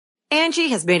Angie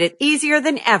has made it easier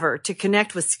than ever to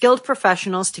connect with skilled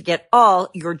professionals to get all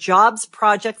your jobs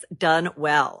projects done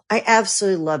well. I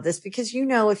absolutely love this because,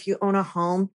 if you own a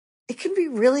home, it can be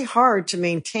really hard to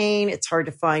maintain. It's hard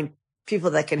to find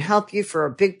people that can help you for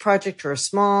a big project or a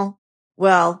small.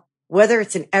 Well, whether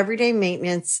it's in everyday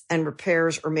maintenance and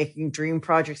repairs or making dream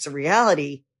projects a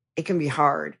reality, it can be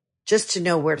hard just to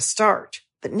know where to start.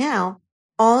 But now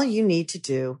all you need to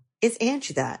do is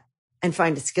Angie that and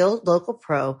find a skilled local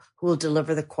pro who will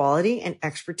deliver the quality and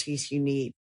expertise you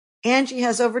need. Angie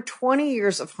has over 20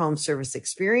 years of home service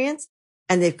experience,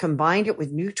 and they've combined it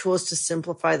with new tools to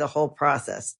simplify the whole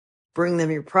process. Bring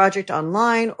them your project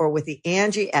online or with the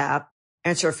Angie app,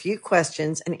 answer a few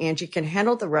questions, and Angie can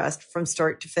handle the rest from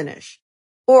start to finish.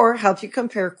 Or help you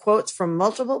compare quotes from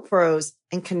multiple pros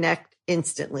and connect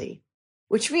instantly,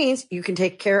 which means you can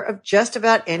take care of just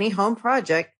about any home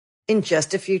project in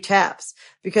just a few taps.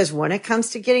 Because when it comes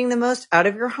to getting the most out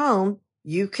of your home,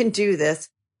 you can do this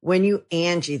when you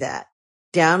Angie that.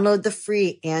 Download the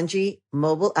free Angie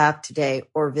mobile app today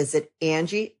or visit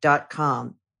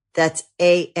Angie.com. That's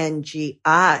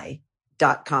ANGI.com.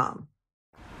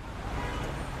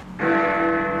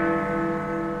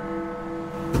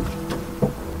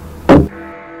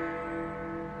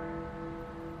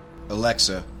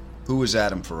 Alexa, who is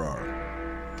Adam Ferrara?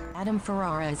 Adam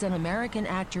Ferrara is an American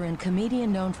actor and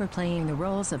comedian known for playing the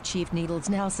roles of Chief Needles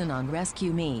Nelson on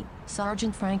Rescue Me,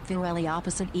 Sergeant Frank Fiorelli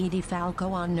opposite Edie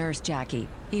Falco on Nurse Jackie.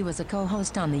 He was a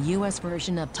co-host on the U.S.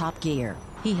 version of Top Gear.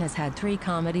 He has had 3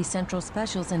 Comedy Central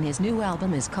specials and his new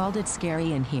album is called It's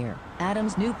Scary in Here.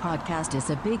 Adam's new podcast is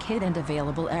a big hit and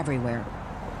available everywhere.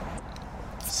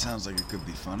 Sounds like it could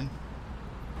be funny.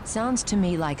 Sounds to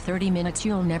me like 30 minutes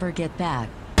you'll never get back.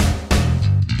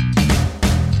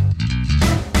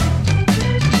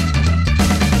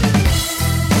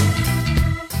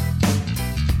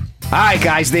 All right,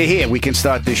 guys, they're here. We can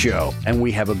start the show. And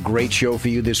we have a great show for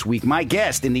you this week. My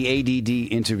guest in the ADD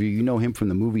interview, you know him from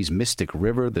the movies Mystic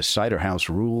River, The Cider House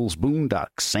Rules,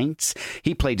 Boondock Saints.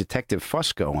 He played Detective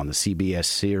Fusco on the CBS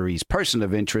series Person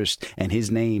of Interest, and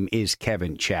his name is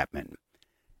Kevin Chapman.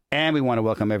 And we want to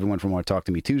welcome everyone from our Talk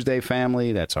to Me Tuesday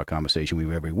family. That's our conversation we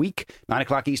have every week. 9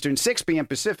 o'clock Eastern, 6 p.m.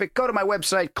 Pacific. Go to my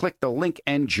website, click the link,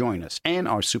 and join us. And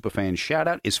our superfan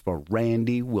shout-out is for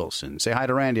Randy Wilson. Say hi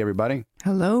to Randy, everybody.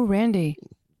 Hello, Randy.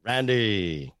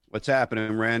 Randy. What's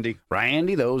happening, Randy?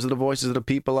 Randy, those are the voices of the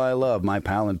people I love. My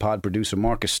pal and pod producer,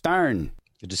 Marcus Stern.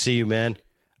 Good to see you, man.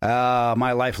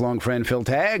 My lifelong friend, Phil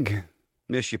Tagg.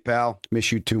 Miss you, pal.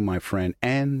 Miss you too, my friend.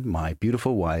 And my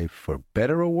beautiful wife, for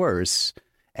better or worse,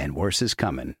 and worse is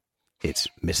coming. It's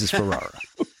Mrs. Ferrara.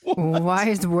 Why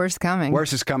is worse coming?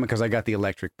 Worse is coming because I got the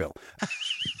electric bill.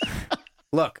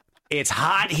 Look, it's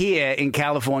hot here in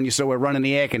California, so we're running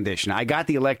the air conditioner. I got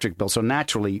the electric bill, so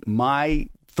naturally, my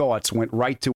thoughts went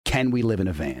right to, can we live in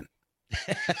a van?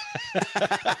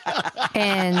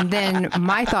 And then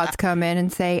my thoughts come in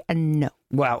and say, no.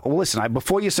 Well, listen,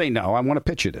 before you say no, I want to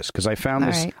picture this because I found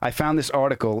this. Right. I found this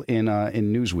article in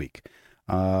Newsweek.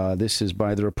 This is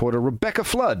by the reporter Rebecca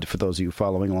Flood, for those of you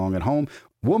following along at home.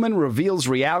 Woman reveals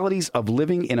realities of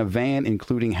living in a van,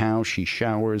 including how she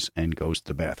showers and goes to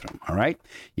the bathroom. All right?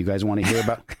 You guys want to hear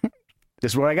about...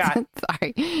 This is what I got.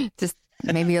 Sorry. Just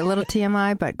maybe a little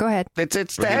TMI, but go ahead.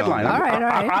 It's the headline. All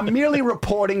right. I'm merely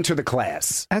reporting to the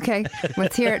class. Okay.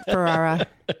 Let's hear it, Ferrara.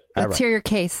 Let's hear your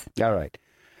case. All right.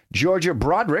 Georgia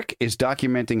Broderick is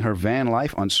documenting her van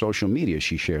life on social media.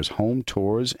 She shares home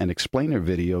tours and explainer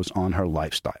videos on her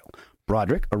lifestyle.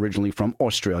 Broderick, originally from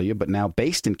Australia but now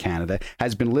based in Canada,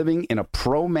 has been living in a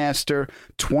ProMaster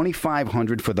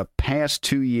 2500 for the past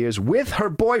 2 years with her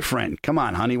boyfriend. Come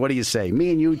on, honey, what do you say?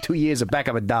 Me and you, 2 years at back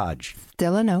of a Dodge.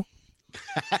 Still a no.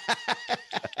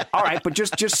 All right, but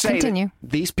just say Continue.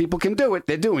 These people can do it.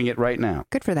 They're doing it right now.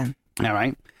 Good for them. All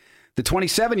right. The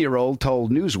 27-year-old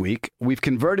told Newsweek, we've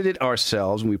converted it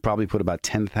ourselves, and we probably put about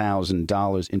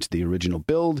 $10,000 into the original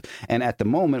build, and at the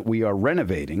moment we are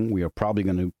renovating. We are probably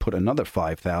going to put another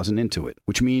 $5,000 into it,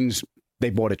 which means they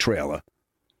bought a trailer.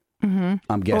 Mm-hmm.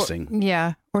 I'm guessing.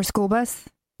 Or school bus?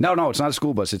 No, it's not a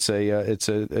school bus. It's a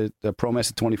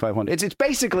ProMaster 2500. It's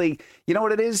basically, you know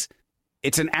what it is?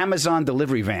 It's an Amazon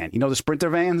delivery van. You know the Sprinter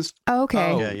vans? Oh,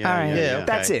 okay. Oh, all right. Yeah,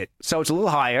 that's it. So it's a little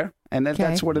higher, and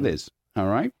that's what it is. All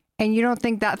right? And you don't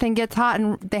think that thing gets hot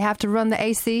and they have to run the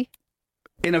AC?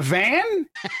 In a van?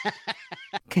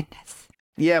 Goodness.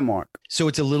 Yeah, Mark. So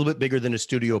it's a little bit bigger than a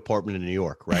studio apartment in New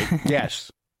York, right?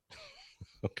 Yes.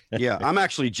 Okay. Yeah, I'm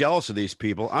actually jealous of these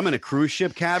people. I'm in a cruise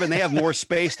ship cabin. They have more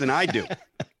space than I do.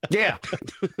 Yeah.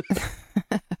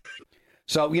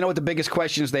 So, you know what the biggest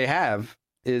questions they have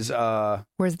is...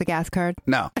 Where's the gas card?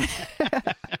 No.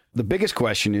 The biggest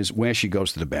question is where she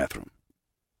goes to the bathroom.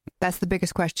 That's the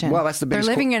biggest question. Well, that's the biggest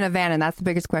They're living in a van, and that's the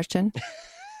biggest question.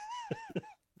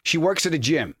 She works at a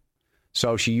gym,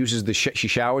 so she uses she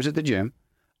showers at the gym.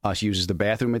 She uses the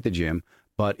bathroom at the gym.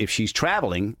 But if she's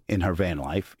traveling in her van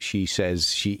life, she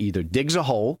says she either digs a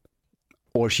hole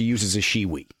or she uses a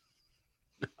shiwi.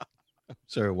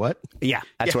 Sorry, what? Yeah,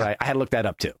 that's what I had to look that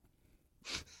up too.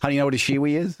 How do you know what a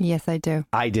shiwi is? Yes, I do.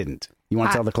 I didn't. You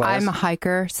want to tell the class? I'm a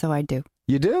hiker, so I do.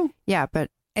 You do? Yeah, but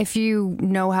if you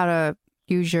know how to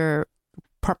use your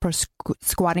proper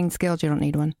squatting skills, you don't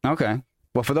need one. Okay.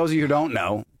 Well, for those of you who don't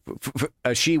know,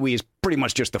 a shiwi is pretty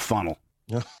much just a funnel.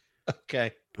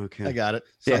 Okay. I got it.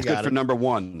 So Yeah, it's good for number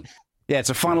one. Yeah, it's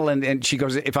a funnel, and she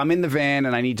goes, if I'm in the van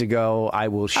and I need to go, I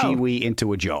will shiwi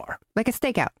into a jar. Like a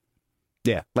stakeout.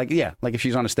 Yeah, like if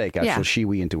she's on a stakeout, she'll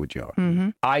shiwi into a jar. Mm-hmm.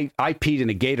 I peed in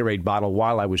a Gatorade bottle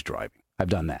while I was driving. I've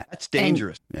done that. That's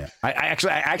dangerous. Yeah, I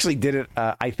actually did it.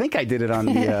 I think I did it on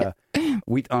the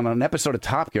on an episode of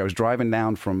Top Gear. I was driving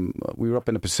down from we were up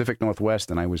in the Pacific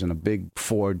Northwest, and I was in a big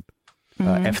Ford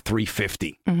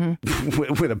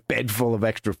F-350 with a bed full of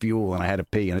extra fuel, and I had to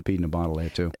pee, and I peed in a bottle there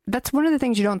too. That's one of the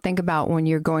things you don't think about when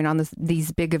you're going on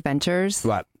these big adventures.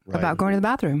 What? About going to the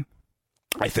bathroom.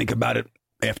 I think about it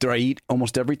after I eat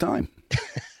almost every time.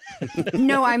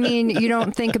 No, I mean, you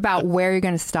don't think about where you're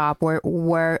going to stop.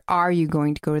 Where are you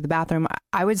going to go to the bathroom?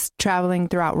 I was traveling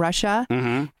throughout Russia,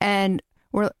 and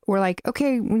we're like,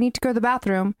 okay, we need to go to the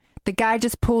bathroom. The guy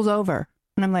just pulls over,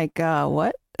 and I'm like,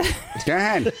 what? Go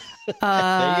ahead.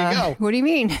 There you go. What do you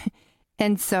mean?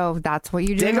 And so that's what you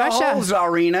do Dig in Russia. a hole,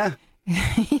 Czarina.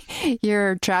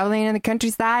 You're traveling in the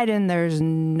countryside, and there's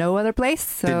no other place.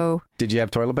 So, did you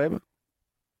have toilet paper?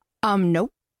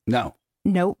 Nope.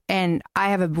 No. And I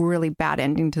have a really bad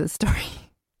ending to the story.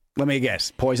 Let me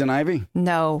guess. Poison ivy?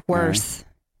 No, worse.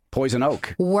 Poison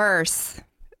oak? Worse.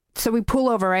 So we pull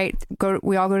over, right?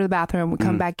 We all go to the bathroom. We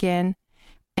come back in,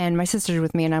 and my sister's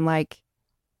with me, and I'm like,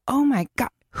 "Oh my God,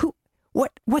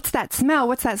 what's that smell?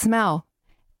 What's that smell?"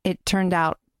 It turned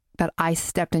out that I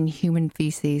stepped in human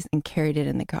feces and carried it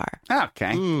in the car.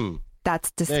 Okay. That's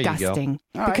disgusting.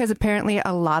 All right. Because apparently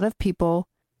a lot of people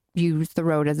use the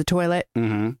road as a toilet.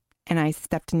 Mm-hmm. And I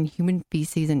stepped in human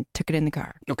feces and took it in the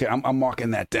car. Okay, I'm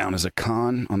marking that down as a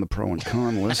con on the pro and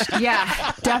con list.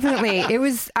 Yeah, definitely. I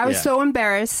was so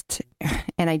embarrassed,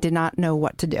 and I did not know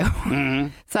what to do.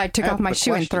 So I took off my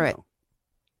shoe and threw it.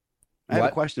 I have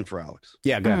a question for Alex.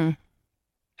 Yeah, go ahead.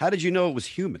 How did you know it was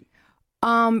human?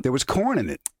 There was corn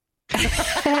in it.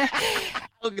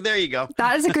 Look, there you go.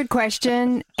 That is a good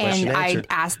question. Question And I answered.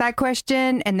 asked that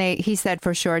question, and he said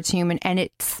for sure it's human, and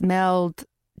it smelled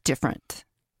different.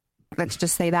 Let's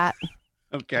just say that.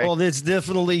 Okay. Oh, it's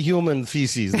definitely human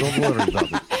feces. Don't worry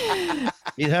about it.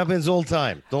 It happens all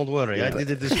time. Don't worry. I did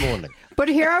it this morning. But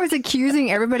here I was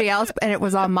accusing everybody else, and it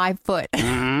was on my foot.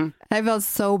 I felt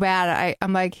so bad.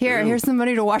 I'm like, here's some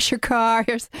money to wash your car.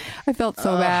 I felt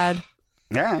so bad.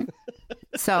 Yeah.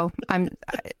 So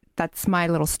that's my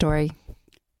little story.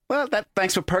 Well,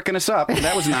 thanks for perking us up.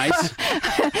 That was nice.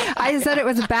 I said it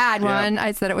was a bad one.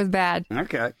 I said it was bad.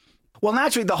 Okay. Well,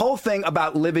 naturally, the whole thing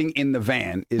about living in the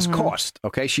van is cost.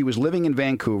 Okay, she was living in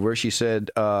Vancouver. She said,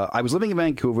 "I was living in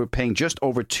Vancouver, paying just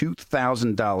over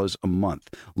 $2,000 a month.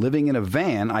 Living in a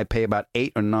van, I pay about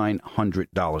 $800 or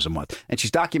 $900 a month." And she's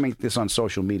documenting this on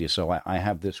social media. So I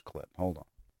have this clip. Hold on.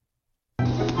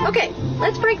 Okay,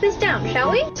 let's break this down, shall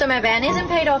we? So my van isn't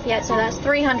paid off yet, so that's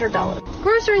 $300.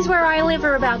 Groceries where I live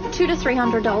are about $200 to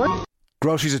 $300.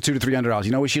 Groceries are $200 to $300.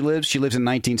 You know where she lives? She lives in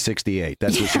 1968.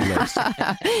 That's where she lives.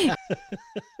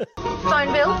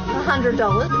 Phone bill,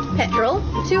 $100. Petrol,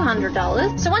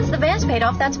 $200. So once the van's paid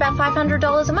off, that's about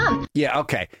 $500 a month. Yeah,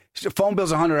 okay. So phone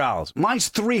bill's $100. Mine's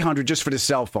 $300 just for the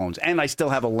cell phones, and I still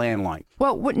have a landline.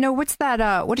 Well, what's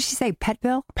that? What did she say? Pet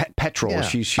bill? Petrol. Yeah.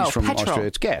 She's Oh, from petrol. Australia.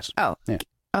 It's gas. Oh, Yeah.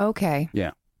 okay.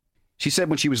 Yeah. She said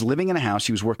when she was living in a house,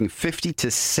 she was working 50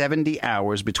 to 70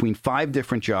 hours between 5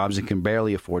 different jobs and can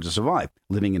barely afford to survive.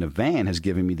 Living in a van has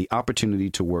given me the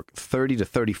opportunity to work 30 to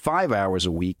 35 hours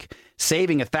a week,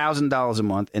 saving $1,000 a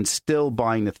month, and still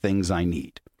buying the things I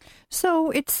need. So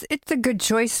it's a good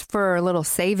choice for a little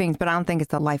savings, but I don't think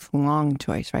it's a lifelong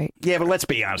choice, right? Yeah, but let's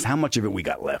be honest. How much of it we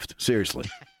got left? Seriously.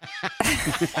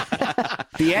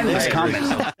 The end is coming.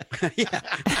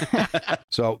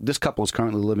 So this couple is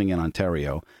currently living in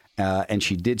Ontario, and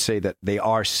she did say that they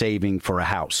are saving for a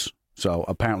house. So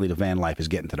apparently the van life is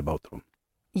getting to the both of them.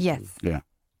 Yes. Yeah.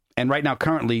 And right now,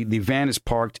 currently, the van is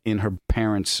parked in her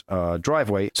parents'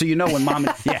 driveway. So you know when mom,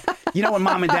 You know when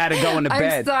mom and dad are going to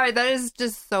bed. I'm sorry, that is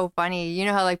just so funny. You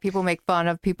know how like people make fun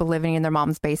of people living in their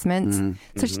mom's basements?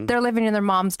 So they're living in their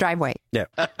mom's driveway. Yeah.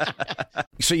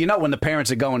 So you know when the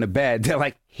parents are going to bed, they're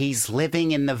like, he's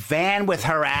living in the van with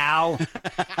her, Al.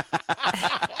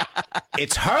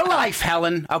 It's her life,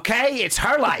 Helen, okay? It's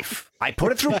her life. I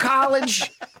put her through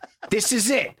college. This is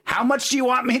it. How much do you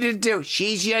want me to do?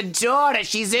 She's your daughter.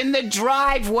 She's in the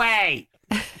driveway.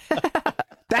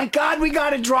 Thank God we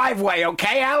got a driveway,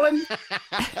 okay, Alan?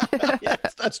 Yeah,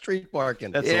 it's not street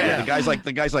parking. That's Yeah.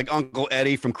 the guys like Uncle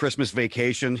Eddie from Christmas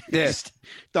Vacation. Yeah. Just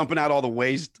dumping out all the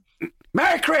waste.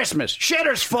 Merry Christmas.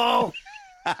 Shitter's full.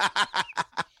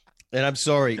 And I'm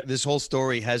sorry, this whole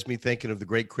story has me thinking of the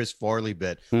great Chris Farley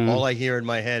bit. All I hear in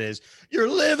my head is, "You're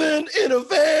living in a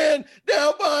van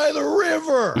down by the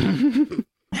river."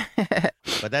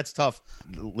 But that's tough,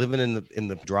 living in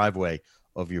the driveway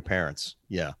of your parents.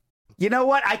 Yeah. You know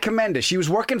what? I commend her. She was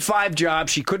working 5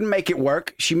 jobs. She couldn't make it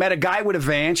work. She met a guy with a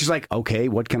van. She's like, okay,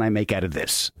 what can I make out of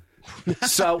this?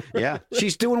 So Yeah.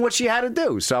 she's doing what she had to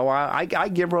do. So I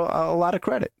give her a lot of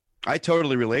credit. I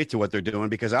totally relate to what they're doing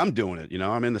because I'm doing it. You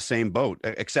know, I'm in the same boat,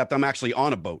 except I'm actually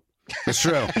on a boat. It's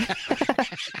true.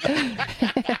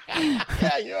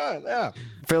 Yeah, you are. Yeah.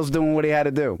 Phil's doing what he had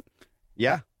to do.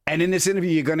 Yeah. And in this interview,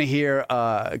 you're going to hear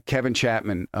Kevin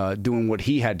Chapman doing what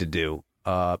he had to do.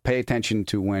 Pay attention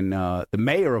to when the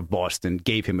mayor of Boston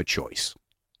gave him a choice.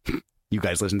 You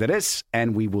guys listen to this,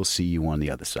 and we will see you on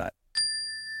the other side.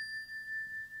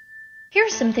 Here are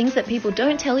some things that people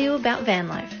don't tell you about van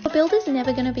life. A build is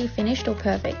never going to be finished or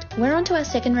perfect. We're onto our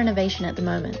second renovation at the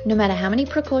moment. No matter how many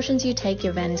precautions you take,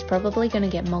 your van is probably going to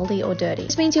get moldy or dirty.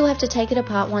 This means you'll have to take it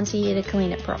apart once a year to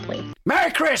clean it properly.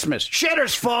 Merry Christmas.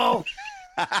 Shitter's full.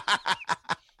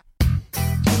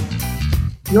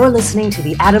 You're listening to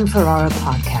the Adam Ferrara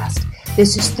podcast.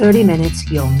 This is 30 minutes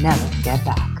you'll never get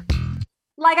back.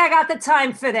 Like I got the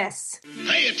time for this.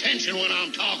 Pay attention when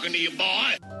I'm talking to you,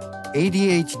 boy.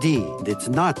 ADHD, it's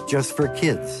not just for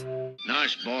kids.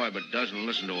 Nice boy, but doesn't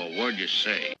listen to a word you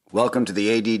say. Welcome to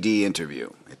the ADD interview.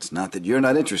 It's not that you're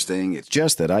not interesting, it's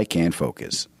just that I can't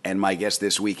focus. And my guest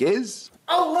this week is...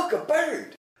 Oh, look, a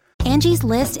bird! Angie's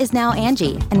List is now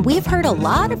Angie, and we've heard a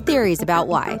lot of theories about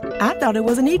why. I thought it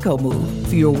was an eco move.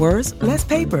 Fewer words, less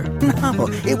paper. No,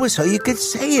 it was so you could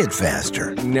say it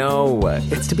faster. No,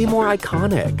 it's to be more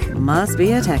iconic. Must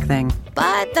be a tech thing.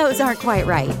 But those aren't quite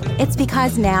right. It's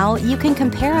because now you can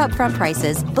compare upfront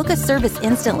prices, book a service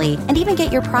instantly, and even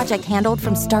get your project handled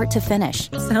from start to finish.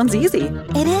 Sounds easy.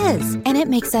 It is, and it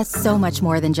makes us so much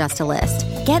more than just a list.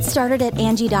 Get started at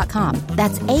Angie.com.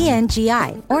 That's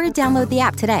ANGI, or download the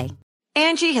app today.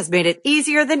 Angie has made it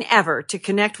easier than ever to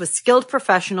connect with skilled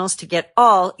professionals to get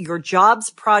all your jobs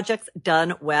projects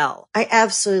done well. I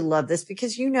absolutely love this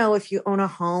because, you know, if you own a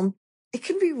home, it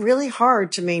can be really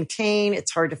hard to maintain.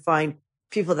 It's hard to find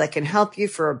people that can help you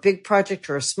for a big project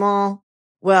or a small.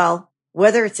 Well,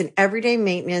 whether it's in everyday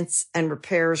maintenance and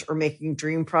repairs or making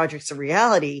dream projects a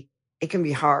reality, it can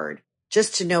be hard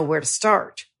just to know where to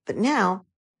start. But now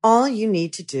all you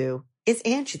need to do is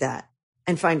Angie that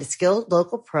and find a skilled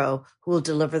local pro who will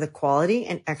deliver the quality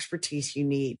and expertise you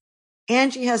need.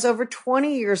 Angie has over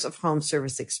 20 years of home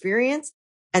service experience,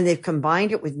 and they've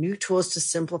combined it with new tools to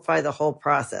simplify the whole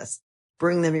process.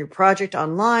 Bring them your project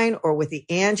online or with the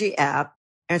Angie app,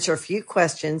 answer a few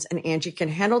questions, and Angie can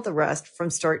handle the rest from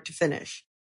start to finish.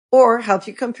 Or help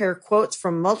you compare quotes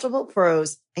from multiple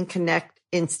pros and connect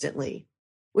instantly,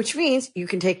 which means you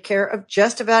can take care of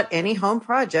just about any home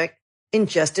project in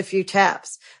just a few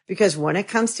taps. Because when it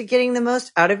comes to getting the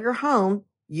most out of your home,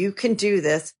 you can do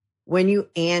this when you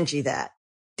Angie that.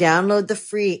 Download the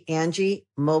free Angie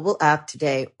mobile app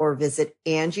today or visit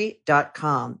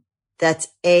Angie.com. That's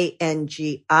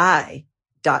ANGI.com.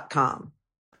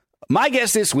 My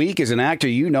guest this week is an actor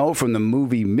you know from the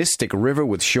movie Mystic River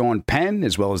with Sean Penn,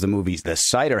 as well as the movies The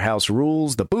Cider House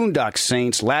Rules, The Boondock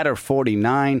Saints, Ladder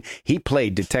 49. He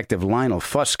played Detective Lionel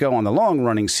Fusco on the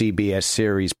long-running CBS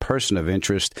series Person of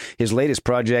Interest. His latest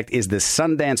project is the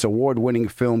Sundance Award-winning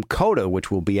film Coda, which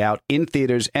will be out in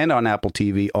theaters and on Apple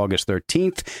TV August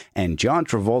 13th. And John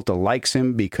Travolta likes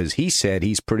him because he said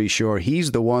he's pretty sure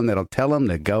he's the one that'll tell him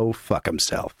to go fuck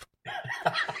himself.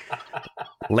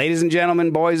 Ladies and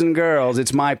gentlemen, boys and girls,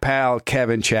 it's my pal,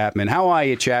 Kevin Chapman. How are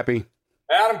you, Chappie?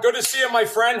 Adam, good to see you, my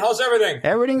friend. How's everything?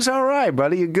 Everything's all right,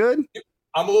 buddy. You good?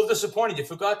 I'm a little disappointed. You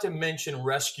forgot to mention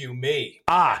Rescue Me.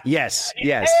 Ah, yes,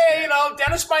 yes. Hey,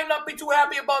 Dennis might not be too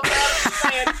happy about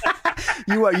that.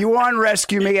 You were on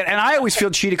Rescue Me, and I always feel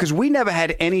cheated because we never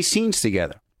had any scenes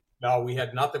together. No, we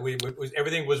had nothing.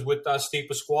 Everything was with Steve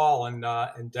Pasquale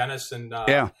and Dennis and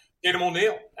Tatum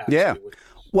O'Neill. Actually. Yeah.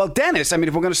 Well, Dennis, I mean,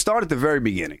 if we're going to start at the very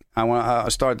beginning, I want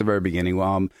to start at the very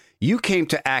beginning. You came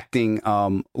to acting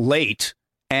late,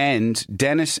 and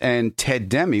Dennis and Ted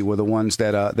Demme were the ones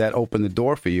that opened the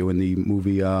door for you in the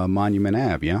movie Monument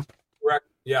Ave, yeah? Correct.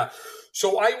 Yeah.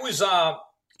 So I was, I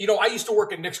used to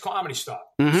work at Nick's Comedy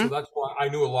Stop. Mm-hmm. So that's why I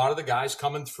knew a lot of the guys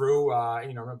coming through. I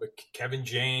remember Kevin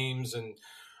James and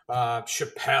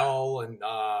Chappelle and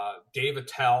Dave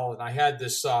Attell. And I had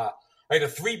this, I had a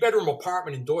 3-bedroom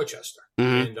apartment in Dorchester.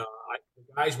 Mm-hmm. And the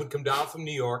guys would come down from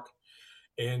New York.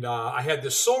 And I had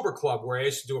this sober club where I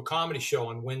used to do a comedy show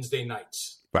on Wednesday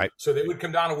nights. Right. So they would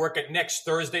come down and work at Nick's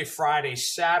Thursday, Friday,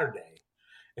 Saturday.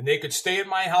 And they could stay at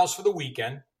my house for the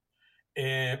weekend.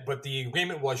 But the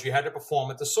agreement was you had to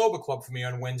perform at the sober club for me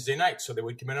on Wednesday night. So they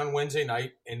would come in on Wednesday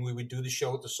night and we would do the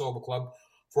show at the sober club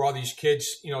for all these kids,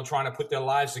 trying to put their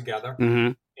lives together.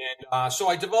 Mm-hmm. And so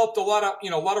I developed a lot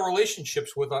of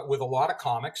relationships with a lot of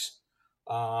comics.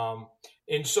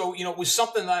 And so, it was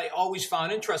something that I always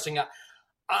found interesting.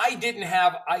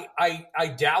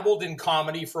 I dabbled in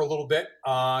comedy for a little bit.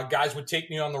 Guys would take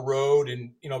me on the road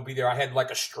and, be there. I had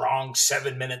like a strong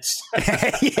 7 minutes.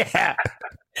 Yeah.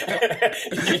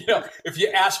 If you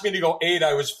asked me to go 8,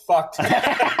 I was fucked.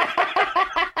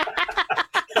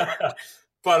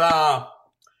 But,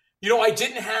 I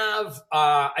didn't have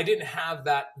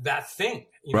that thing,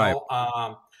 Right.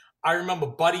 I remember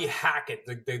Buddy Hackett,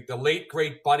 the late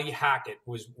great Buddy Hackett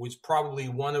was probably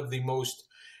one of the most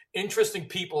interesting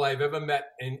people I've ever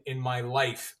met in my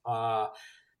life,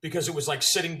 because it was like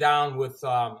sitting down with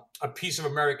a piece of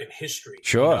American history.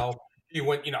 Sure. He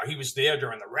went, he was there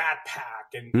during the Rat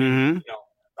Pack and, Mm-hmm.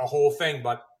 the whole thing.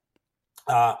 But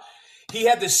he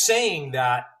had this saying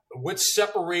that what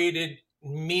separated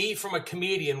me from a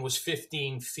comedian was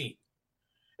 15 feet.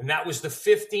 And that was the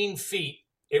 15 feet.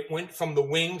 It went from the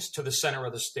wings to the center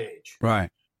of the stage. Right.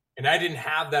 And I didn't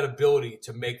have that ability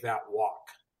to make that walk.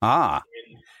 Ah.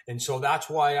 And so that's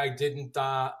why I didn't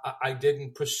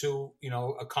pursue,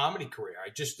 a comedy career.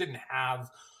 I just didn't have,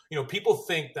 people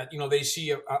think that, they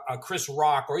see a Chris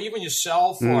Rock or even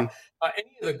yourself or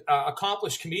any of the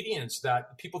accomplished comedians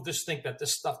that people just think that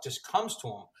this stuff just comes to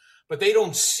them, but they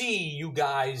don't see you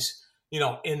guys,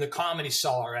 in the Comedy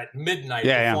Cellar at midnight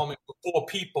performing for 4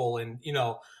 people and,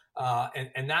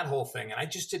 and that whole thing. And I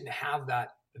just didn't have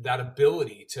that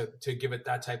ability to give it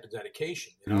that type of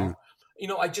dedication,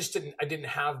 I didn't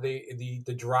have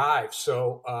the drive.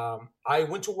 So I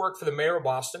went to work for the mayor of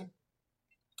Boston.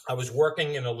 I was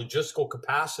working in a logistical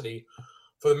capacity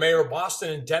for the mayor of Boston,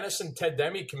 and Dennis and Ted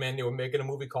Demme came in. They were making a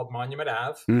movie called Monument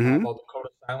Ave, called Dakota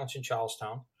Silence in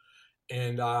Charlestown.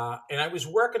 And I was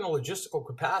working in a logistical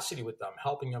capacity with them,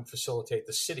 helping them facilitate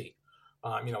the city,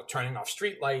 turning off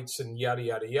streetlights and yada,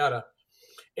 yada, yada.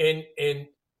 And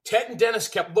Ted and Dennis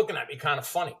kept looking at me kind of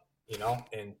funny,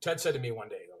 and Ted said to me one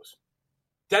day, he goes,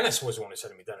 Dennis was the one who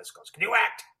said to me, Dennis goes, can you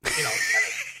act?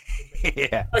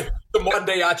 Yeah. The modern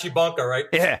day Archie Bunker, right?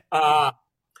 Yeah.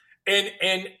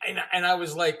 And I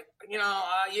was like, yeah,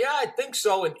 I think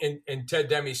so. And Ted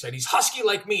Demme said, he's husky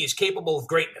like me. He's capable of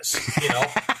greatness.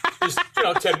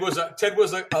 Ted was a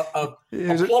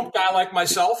plump guy like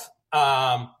myself.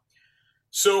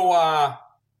 So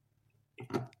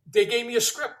they gave me a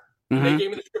script. Mm-hmm. They gave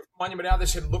me the script for Monument Ave. They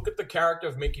said, look at the character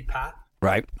of Mickey Pat.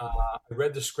 Right. I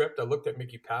read the script. I looked at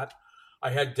Mickey Pat.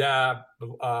 I had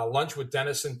lunch with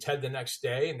Dennis and Ted the next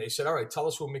day, and they said, all right, tell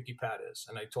us who Mickey Pat is.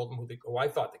 And I told them who I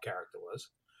thought the character was.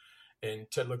 And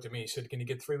Ted looked at me and said, can you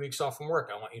get 3 weeks off from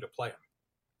work? I want you to play him.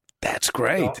 That's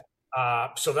great.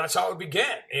 So that's how it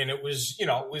began. And it was,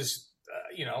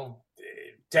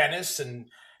 Dennis and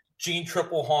Gene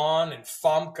Triplehorn and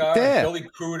Famke and Billy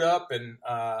Crudup and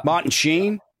Martin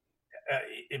Sheen.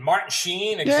 Martin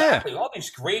Sheen, exactly. All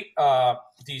these great,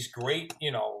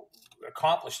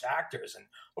 accomplished actors. And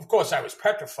of course I was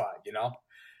petrified,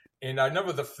 And I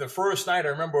remember the first night, I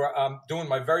remember doing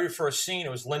my very first scene.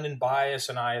 It was Lyndon Bias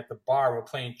and I at the bar. We're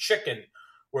playing chicken,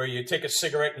 where you take a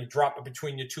cigarette and you drop it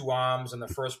between your 2 arms, and the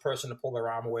first person to pull their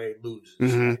arm away loses.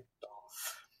 Mm-hmm. Right? So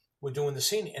we're doing the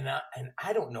scene, and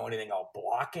I don't know anything about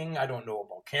blocking. I don't know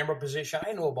about camera position.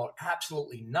 I know about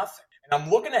absolutely nothing. And I'm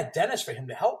looking at Dennis for him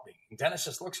to help me. And Dennis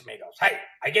just looks at me and goes, hey,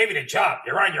 I gave you the job.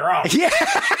 You're on your own. Yeah.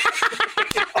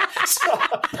 So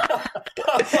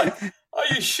I'm like, are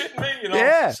you shitting me?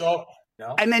 Yeah. So,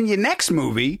 And then your next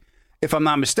movie, if I'm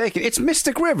not mistaken, it's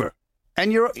Mystic River.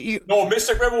 And No,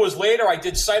 Mystic River was later. I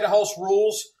did Cider House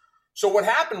Rules. So what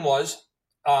happened was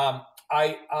I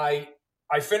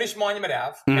finished Monument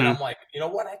Ave, and I'm like, you know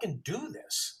what? I can do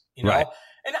this, Right.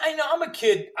 And I know I'm a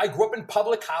kid. I grew up in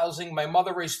public housing. My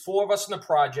mother raised 4 of us in the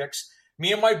projects,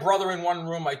 me and my brother in one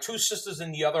room, my 2 sisters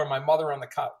in the other, and my mother on the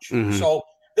couch. Mm-hmm. So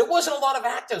there wasn't a lot of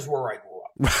actors where I grew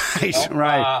up. Right,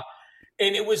 right.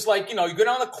 And it was like, you go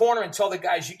down the corner and tell the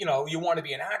guys, you want to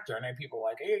be an actor. And then people are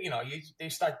like, hey, they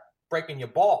start breaking your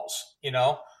balls,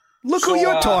 Look who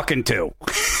you're talking to.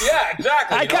 Yeah,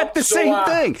 exactly. I got the same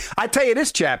thing. I tell you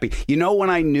this, Chappie. When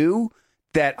I knew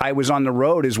that I was on the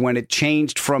road is when it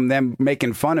changed from them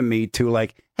making fun of me to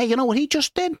like, hey, you know what he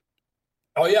just did?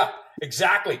 Oh, yeah,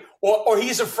 exactly. Or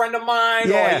he's a friend of mine.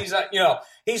 Yeah. Or he's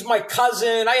he's my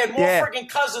cousin. I had more freaking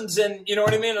cousins than, you know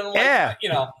what I mean? And I'm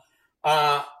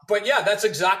like, but yeah, that's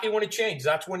exactly when it changed.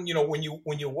 That's when, when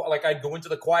you like, I'd go into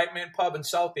the Quiet Man pub in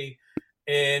Southie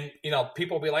and,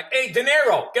 people would be like, hey, De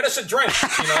Niro, get us a drink,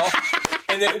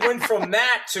 and then it went from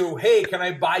that to, hey, can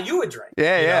I buy you a drink?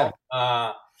 Yeah.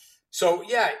 So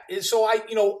I,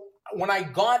 when I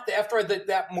got after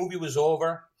that movie was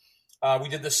over, we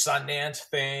did the Sundance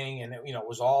thing, and it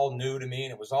was all new to me,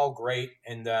 and it was all great.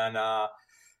 And then,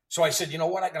 so I said, you know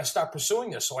what, I'm going to start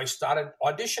pursuing this. So I started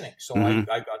auditioning. So I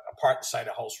got a part in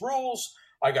Cider House Rules.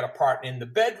 I got a part in The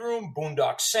Bedroom,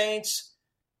 Boondock Saints.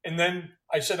 And then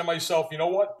I said to myself, you know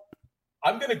what,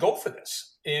 I'm going to go for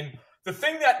this. And the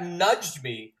thing that nudged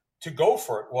me to go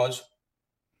for it was,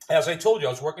 as I told you,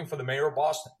 I was working for the mayor of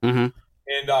Boston, and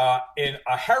a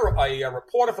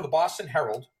reporter for the Boston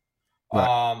Herald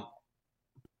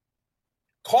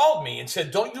called me and said,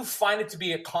 don't you find it to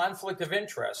be a conflict of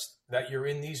interest that you're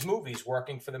in these movies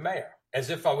working for the mayor? As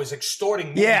if I was extorting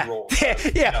movie roles.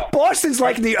 Yeah. Boston's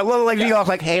like a little like New York,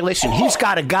 like, hey, listen, he's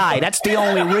got a guy. That's the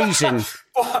only reason.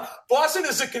 Boston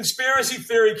is a conspiracy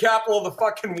theory capital of the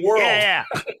fucking world. Yeah.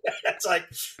 It's like,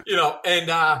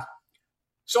 and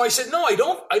so I said, no, I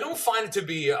don't find it to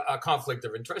be a conflict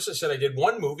of interest. I said, I did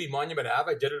one movie, Monument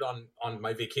Ave. I did it on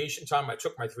my vacation time. I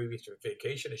took my 3 weeks of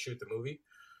vacation to shoot the movie.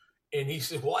 And he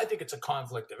said, well, I think it's a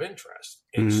conflict of interest.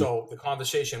 And so the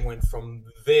conversation went from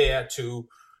there to,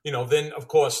 then, of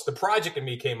course, The Project and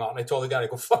Me came out, and I told the guy to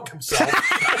go fuck himself.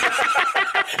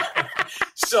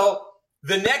 So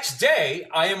the next day,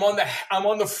 I'm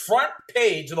on the front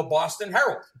page of the Boston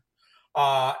Herald.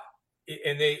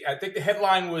 And I think the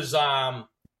headline was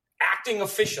acting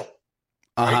official.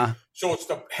 Right? So it's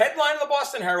the headline of the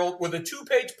Boston Herald with a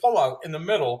 2-page pullout in the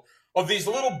middle of these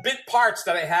little bit parts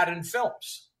that I had in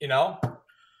films,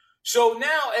 So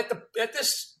now at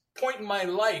this point in my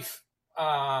life,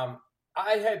 I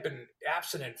had been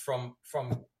abstinent from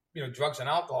drugs and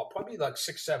alcohol probably like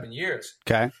 6-7 years.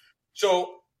 Okay.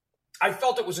 So I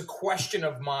felt it was a question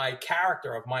of my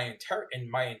character, of my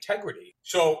integrity.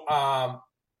 So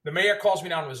the mayor calls me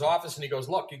down to his office and he goes,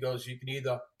 look, you can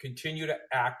either continue to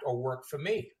act or work for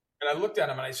me. And I looked at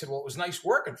him and I said, well, it was nice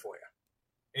working for you.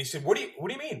 And he said, what do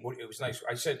you mean? It was nice.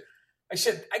 I said,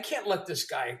 I can't let this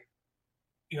guy,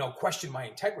 question my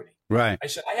integrity. Right. I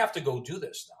said, I have to go do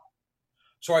this now.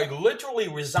 So I literally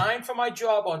resigned from my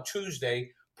job on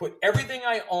Tuesday, put everything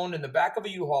I owned in the back of a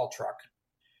U-Haul truck,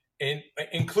 and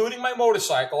including my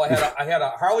motorcycle. I had a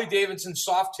Harley Davidson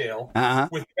Softail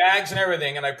with bags and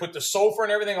everything, and I put the sofa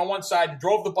and everything on one side and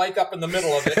drove the bike up in the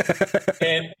middle of it,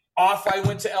 and off I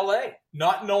went to LA,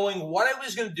 not knowing what I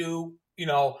was going to do,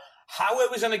 how I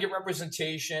was going to get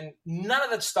representation. None of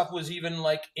that stuff was even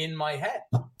like in my head.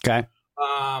 Okay.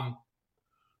 I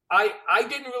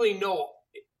didn't really know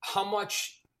how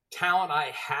much talent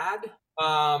I had.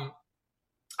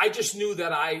 I just knew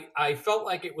that I felt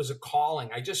like it was a calling.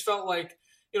 I just felt like,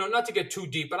 not to get too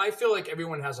deep, but I feel like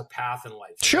everyone has a path in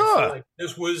life. Sure. I feel like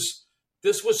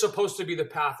this was supposed to be the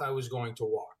path I was going to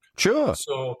walk. Sure.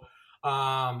 So,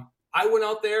 I went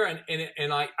out there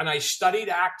and I studied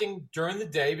acting during the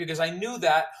day because I knew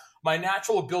that my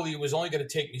natural ability was only going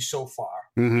to take me so far,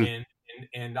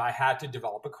 and I had to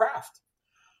develop a craft.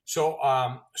 So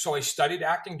I studied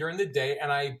acting during the day,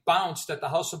 and I bounced at the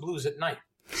House of Blues at night.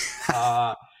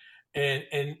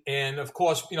 And of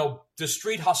course, the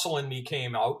street hustle in me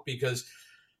came out because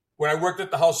when I worked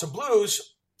at the House of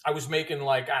Blues, I was making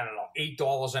like, I don't know,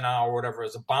 $8 an hour or whatever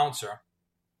as a bouncer.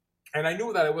 And I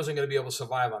knew that I wasn't going to be able to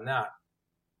survive on that.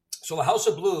 So the House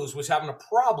of Blues was having a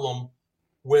problem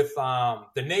with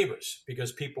the neighbors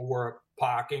because people were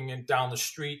parking down the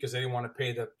street because they didn't want to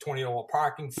pay the $20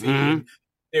 parking fee. And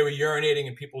they were urinating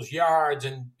in people's yards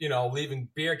and, leaving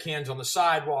beer cans on the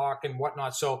sidewalk and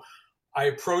whatnot. So I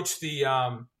approached the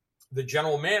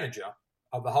general manager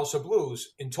of the House of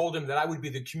Blues and told him that I would be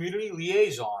the community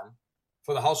liaison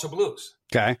for the House of Blues.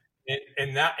 Okay.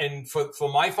 And for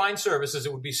my fine services,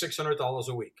 it would be $600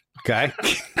 a week. Okay,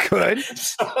 good.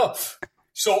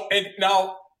 So and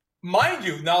now, mind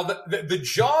you, the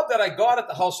job that I got at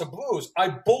the House of Blues, I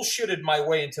bullshitted my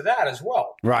way into that as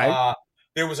well. Right.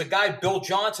 there was a guy, Bill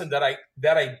Johnson, that I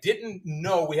didn't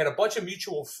know. We had a bunch of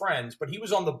mutual friends, but he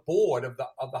was on the board of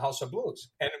the House of Blues.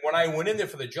 And when I went in there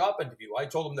for the job interview, I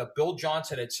told him that Bill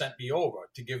Johnson had sent me over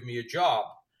to give me a job.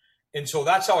 And so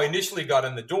that's how I initially got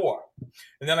in the door.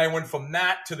 And then I went from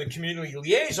that to the community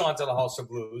liaison to the House of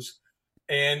Blues.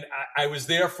 And I was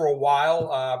there for a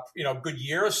while, a good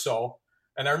year or so.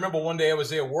 And I remember one day I was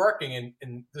there working,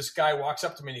 and this guy walks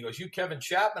up to me and he goes, "You Kevin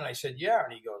Chapman?" I said, "Yeah."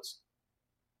 And he goes,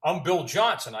 "I'm Bill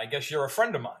Johnson. I guess you're a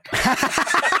friend of mine."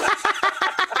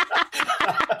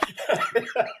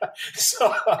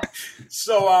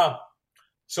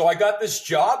 So I got this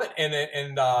job,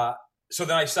 and so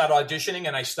then I started auditioning,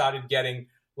 and I started getting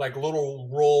like little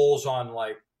roles on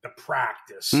like The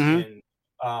Practice, and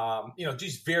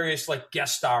these various like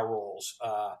guest star roles.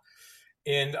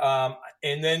 And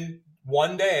then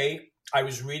one day I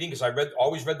was reading, because I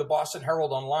always read the Boston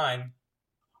Herald online.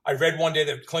 I read one day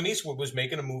that Clint Eastwood was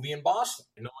making a movie in Boston.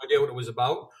 I had no idea what it was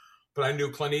about, but I knew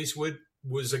Clint Eastwood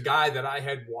was a guy that I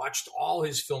had watched all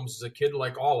his films as a kid,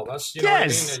 like all of us. You know what I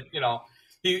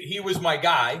mean? He was my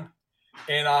guy.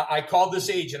 And I called this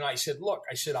agent and I said, "Look,"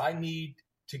 I said, "I need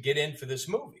to get in for this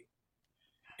movie."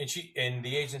 And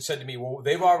the agent said to me, "Well,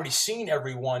 they've already seen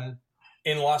everyone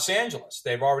in Los Angeles.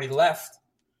 They've already left."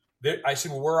 I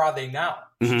said, "Well, where are they now?"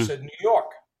 She said, "New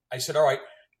York." I said, "All right,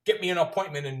 get me an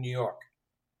appointment in New York."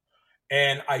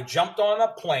 And I jumped on a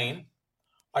plane.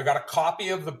 I got a copy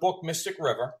of the book Mystic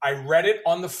River. I read it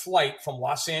on the flight from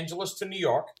Los Angeles to New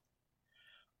York.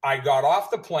 I got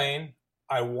off the plane.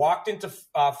 I walked into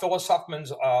Phyllis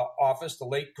Huffman's office, the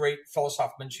late great Phyllis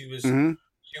Huffman. She was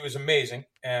amazing,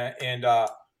 and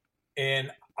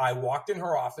I walked in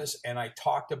her office and I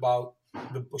talked about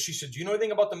the book. She said, "Do you know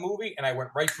anything about the movie?" And I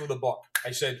went right through the book.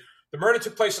 I said, "The murder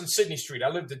took place on Sydney Street. I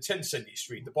lived at 10 Sydney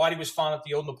Street. The body was found at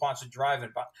the old Neponset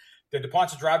Drive-In. The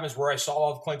Neponset Drive-In is where I saw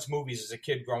all of Clint's movies as a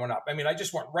kid growing up." I mean, I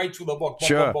just went right through the book. Boom,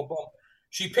 Sure. boom, boom, boom.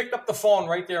 She picked up the phone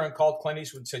right there and called Clint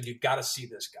Eastwood and said, "You got to see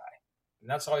this guy." And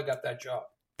that's how I got that job.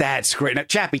 That's great. Now,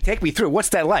 Chappie, take me through. What's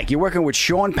that like? You're working with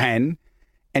Sean Penn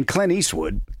and Clint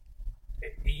Eastwood.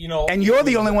 And you're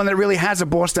the only one that really has a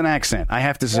Boston accent, I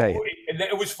have to say. And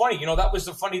it was funny. That was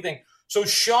the funny thing. So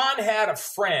Sean had a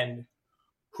friend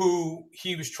who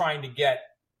he was trying to get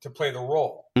to play the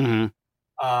role.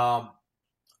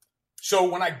 So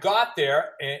when I got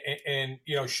there and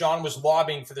Sean was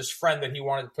lobbying for this friend that he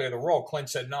wanted to play the role, Clint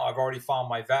said, "No, I've already found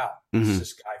my Val. It's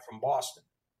this guy from Boston."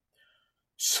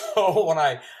 So when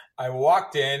I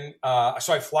walked in,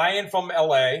 so I fly in from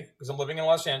LA because I'm living in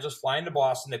Los Angeles, fly into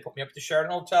Boston. They put me up at the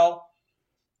Sheraton Hotel.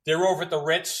 They're over at the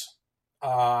Ritz.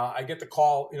 I get the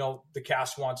call, the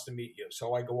cast wants to meet you.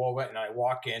 So I go over and I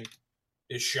walk in.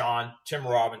 There's Sean, Tim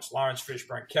Robbins, Lawrence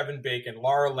Fishburne, Kevin Bacon,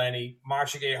 Laura Linney,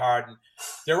 Marcia Gay Harden.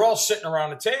 They're all sitting around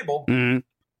the table. And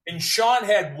Sean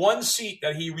had one seat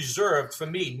that he reserved for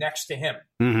me next to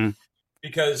him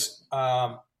because,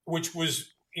 which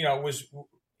was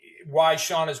why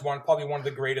Sean is probably one of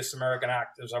the greatest American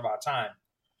actors of our time.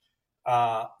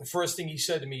 The first thing he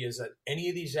said to me is that any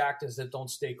of these actors that don't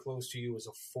stay close to you is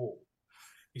a fool.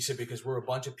 He said, because we're a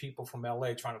bunch of people from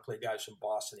LA trying to play guys from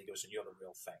Boston. He goes, and you're the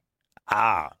real thing.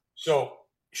 So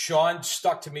Sean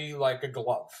stuck to me like a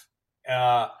glove.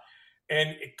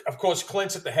 And of course,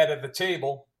 Clint's at the head of the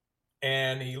table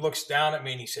and he looks down at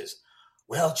me and he says,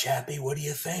 "Well, Chappie, what do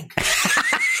you think?"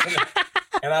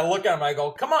 And I look at him, I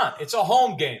go, "Come on, it's a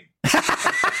home game."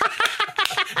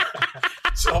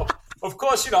 So, of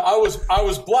course, I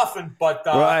was bluffing, but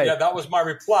yeah, that was my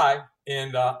reply,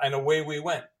 and away we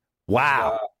went.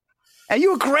 Wow. And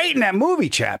you were great in that movie,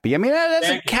 Chappie. I mean, that's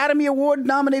an Academy Award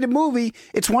nominated movie.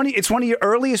 It's one of your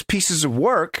earliest pieces of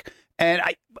work. And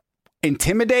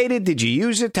intimidated? Did you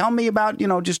use it? Tell me about,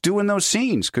 just doing those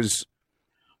scenes. Because,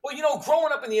 well,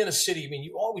 growing up in the inner city, I mean,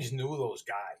 you always knew those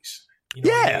guys.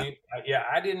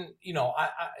 I didn't,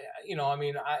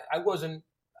 I wasn't,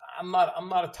 I'm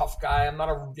not a tough guy. I'm not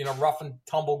a rough and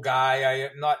tumble guy. I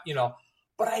am not,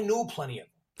 but I knew plenty of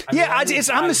them.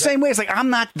 I'm the same way. It's like, I'm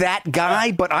not that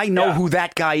guy, but I know who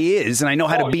that guy is, and I know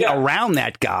how to be around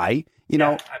that guy,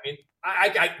 I mean,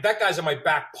 I that guy's in my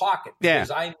back pocket because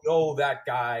I know that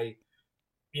guy,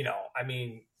 I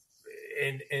mean,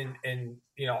 and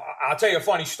I'll tell you a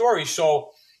funny story.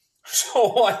 So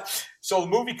the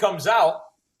movie comes out.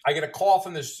 I get a call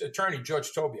from this attorney,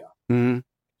 George Tobia.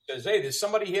 Says, "Hey, there's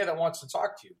somebody here that wants to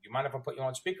talk to you. You mind if I put you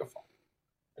on speakerphone?"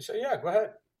 I say, "Yeah, go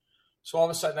ahead." So all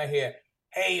of a sudden I hear,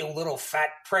 "Hey, you little fat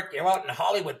prick, you're out in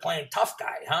Hollywood playing tough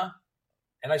guy, huh?"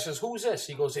 And I says, "Who's this?"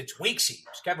 He goes, "It's Weeksy.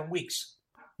 It's Kevin Weeks."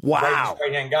 Wow.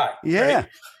 Right-hand guy. Yeah. Right?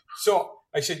 So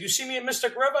I said, "You see me in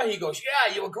Mystic River?" He goes,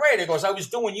 "Yeah, you were great." I goes, "I was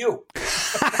doing you."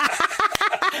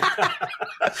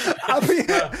 I'll be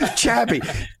Chappie.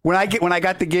 When I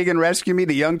got the gig in Rescue Me,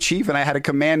 the young chief, and I had to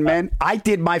command men, I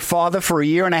did my father for a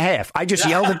year and a half. I just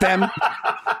yelled at them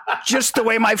just the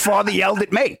way my father yelled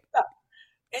at me.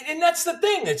 And that's the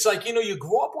thing. It's like, you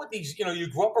grow up with these, you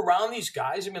grow up around these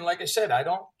guys. I mean, like I said, I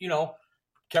don't,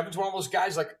 Kevin's one of those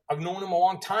guys, like, I've known him a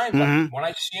long time. But when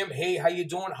I see him, hey, how you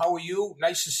doing? How are you?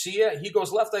 Nice to see you. He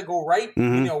goes left, I go right. We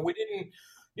didn't,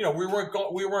 we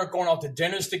weren't going out to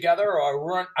dinners together,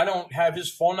 or I don't have his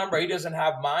phone number. He doesn't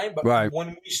have mine. But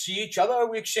when we see each other,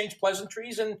 we exchange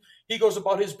pleasantries, and he goes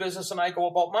about his business and I go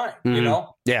about mine,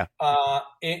 Yeah.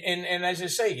 And as I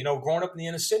say, growing up in the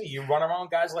inner city, you run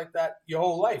around guys like that your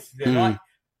whole life. They're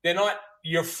not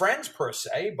your friends per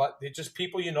se, but they're just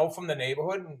people from the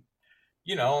neighborhood,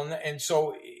 and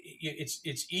so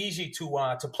it's easy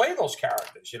to play those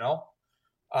characters,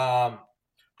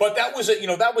 But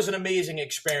that was an amazing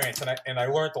experience, and I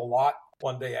learned a lot.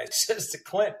 One day I says to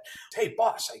Clint, "Hey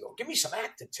boss," I go, "give me some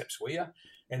acting tips, will you?"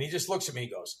 And he just looks at me,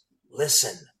 and goes,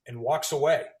 "Listen," and walks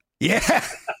away. Yeah,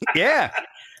 yeah.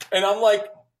 And I'm like,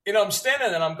 I'm standing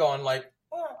there and I'm going like,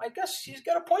 well, I guess he's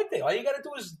got a point there. All you got to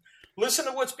do is listen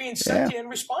to what's being said to you and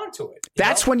respond to it.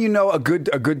 That's when a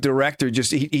good director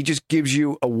he just gives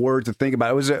you a word to think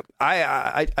about. It was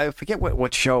I forget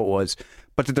what show it was,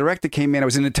 but the director came in. I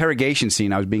was in an interrogation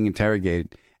scene. I was being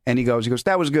interrogated, and he goes,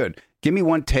 "That was good. Give me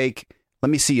one take. Let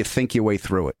me see you think your way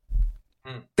through it."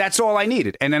 That's all I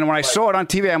needed. And then when I saw it on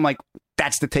TV, I'm like,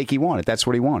 that's the take he wanted. That's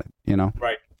what he wanted.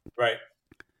 Right.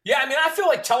 Yeah, I mean, I feel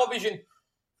like television.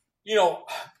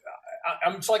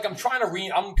 I'm kind of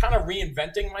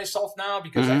reinventing myself now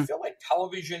because I feel like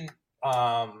television,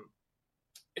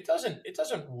 it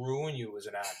doesn't ruin you as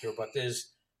an actor, but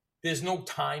there's no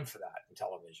time for that in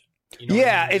television.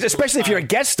 Especially if you're a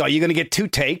guest star, you're going to get two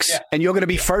takes, and you're going to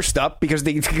be first up because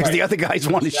the other guys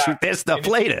want to shoot their stuff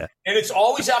later. And it's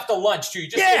always after lunch too. You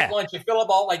just take lunch, you feel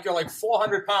about like you're like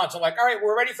 400 pounds. I'm like, all right,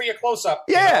 we're ready for your close up.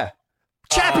 Yeah.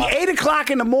 Chappie, 8 o'clock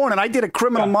in the morning. I did a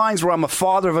Criminal Minds where I'm a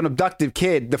father of an abducted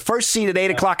kid. The first scene at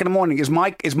 8 o'clock in the morning is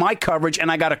my coverage, and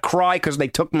I got to cry because they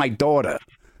took my daughter.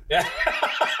 Yeah.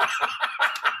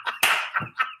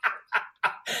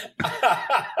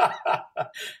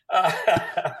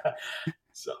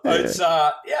 So it's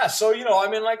So I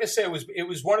mean, like I said, it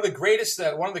was one of the greatest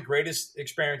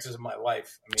experiences of my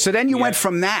life. I mean, so then you went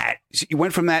from that.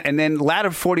 And then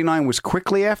Ladder 49 was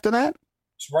quickly after that.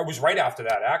 It was right after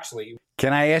that, actually.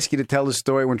 Can I ask you to tell the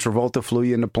story when Travolta flew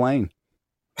you in the plane?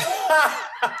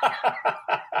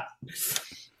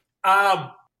 Yeah,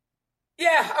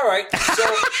 all right.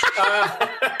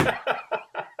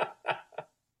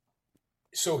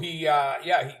 So,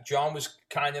 John was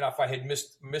kind enough. I had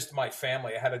missed my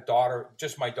family. I had a daughter,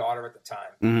 just my daughter at the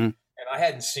time, and I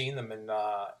hadn't seen them in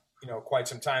quite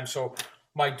some time. So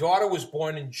my daughter was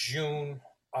born in June.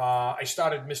 I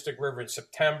started Mystic River in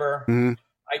September.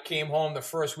 I came home the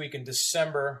first week in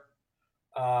December.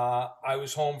 I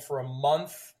was home for a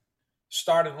month,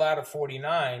 started Ladder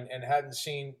 49, and hadn't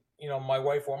seen, my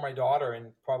wife or my daughter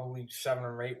in probably 7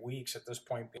 or 8 weeks at this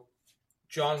point.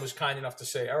 John was kind enough to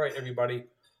say, all right, everybody,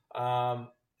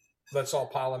 let's all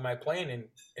pile in my plane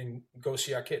and go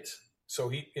see our kids. So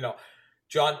he,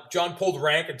 John pulled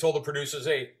rank and told the producers,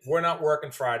 hey, we're not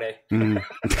working Friday.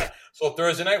 So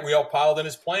Thursday night, we all piled in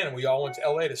his plane and we all went to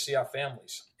LA to see our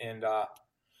families. And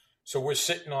so we're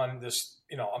sitting on this,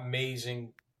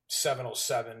 amazing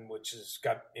 707, which has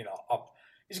got,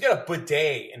 he's got a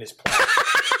bidet in his plane.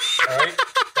 All right.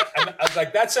 And I was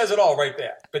like, that says it all right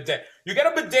there. Bidet. You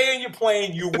got a bidet in your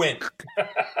plane, you win.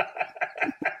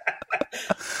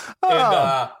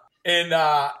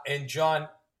 And John,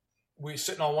 we're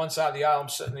sitting on one side of the aisle, I'm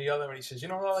sitting on the other, and he says,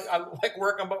 I like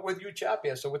working but with you,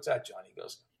 Chappie. I said, what's that, John? He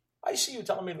goes, I see you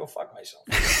telling me to go fuck myself.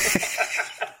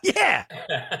 Yeah.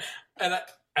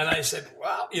 And I said,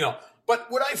 well, but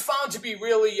what I found to be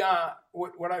really,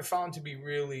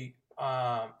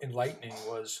 enlightening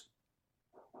was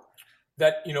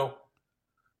that, we've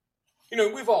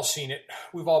all seen it.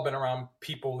 We've all been around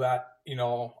people that,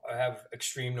 have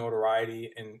extreme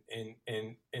notoriety and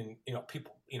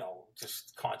people,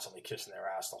 just constantly kissing their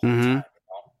ass the whole time.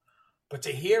 But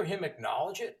to hear him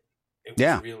acknowledge it, it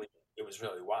was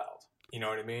really wild. You know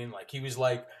what I mean? Like he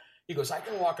goes, I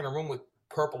can walk in a room with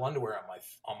purple underwear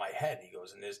on my head. He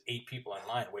goes, and there's 8 people in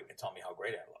line waiting to tell me how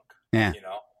great I look. Yeah.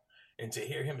 And to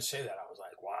hear him say that, I was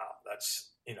like, wow, that's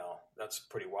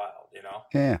pretty wild,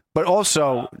 Yeah. But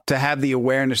also to have the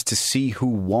awareness to see who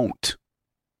won't.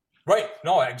 Right.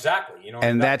 No, exactly.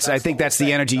 And I think that's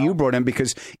the energy you brought in,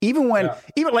 because even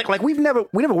like we never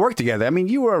worked together. I mean,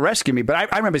 you were rescuing me, but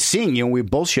I remember seeing you and we were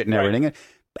bullshitting and everything.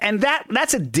 And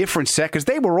that's a different set because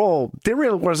they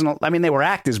really wasn't, I mean, they were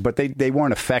actors, but they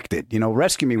weren't affected.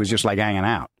 Rescue Me was just like hanging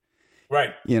out.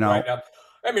 Right. Right.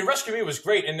 I mean, Rescue Me was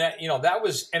great. And that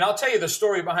was, and I'll tell you the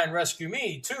story behind Rescue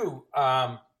Me too.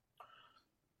 I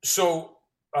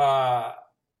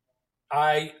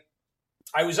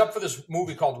was up for this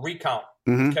movie called Recount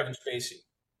with Kevin Spacey.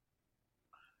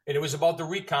 And it was about the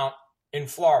recount in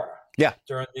Florida. Yeah.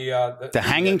 During the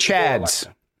Hanging Chads.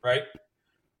 Right.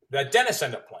 That Dennis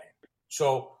ended up playing.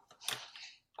 So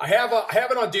I have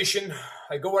an audition.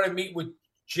 I go and I meet with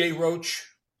Jay Roach.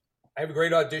 I have a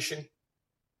great audition.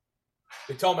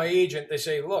 They tell my agent, they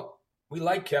say, look, we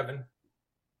like Kevin,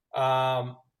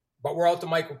 but we're out to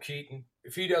Michael Keaton.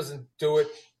 If he doesn't do it,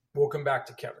 we'll come back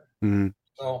to Kevin. Mm-hmm.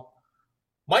 So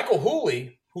Michael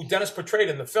Hooley, who Dennis portrayed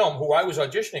in the film, who I was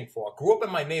auditioning for, grew up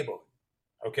in my neighborhood.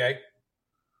 Okay.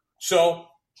 So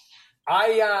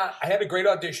I had a great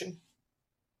audition.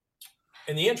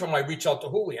 In the interim, I reach out to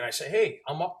Hooley and I say, hey,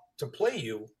 I'm up to play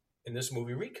you in this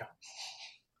movie Recount.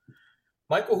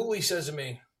 Michael Hooley says to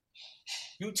me,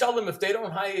 you tell them if they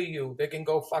don't hire you, they can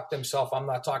go fuck themselves. I'm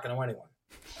not talking to anyone.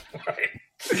 Right?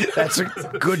 That's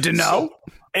good to know. So,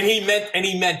 and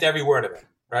he meant every word of it.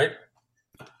 Right.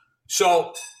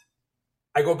 So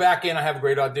I go back in, I have a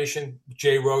great audition,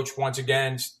 Jay Roach once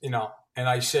again, and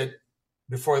I said,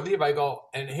 before I leave, I go,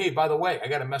 and hey, by the way, I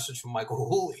got a message from Michael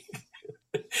Hooley.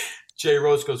 Jay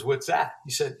Roach goes, what's that?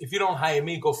 He said, if you don't hire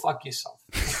me, go fuck yourself.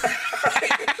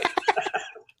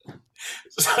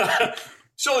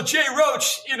 So Jay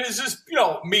Roach, is just,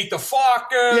 Meet the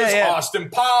Fockers, Austin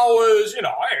Powers,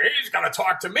 he's got to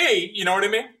talk to me. You know what I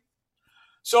mean?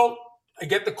 So I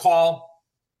get the call.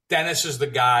 Dennis is the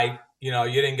guy. You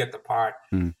didn't get the part.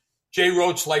 Mm. Jay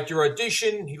Roach liked your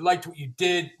audition. He liked what you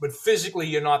did, but physically,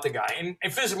 you're not the guy.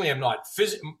 And physically, I'm not.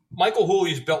 Michael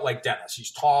Hooley's built like Dennis.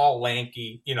 He's tall,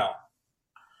 lanky,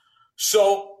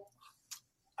 So,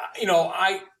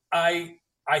 I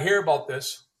hear about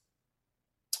this.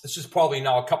 This is probably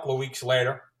now a couple of weeks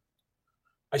later.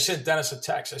 I sent Dennis a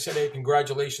text. I said, hey,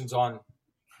 congratulations on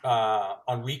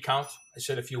Recount. I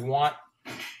said, if you want,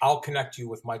 I'll connect you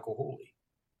with Michael Hooley.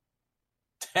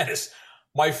 Dennis,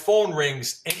 my phone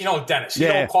rings, and Dennis, you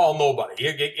don't call nobody.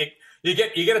 You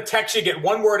get a text, you get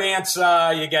one word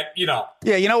answer, you get,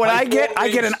 Yeah, you know what I get? I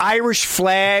get an Irish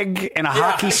flag and a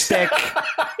hockey stick.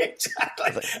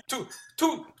 Exactly. Two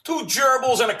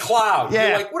gerbils and a cloud. Yeah.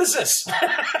 You're like, what is this?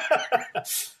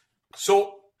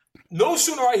 So no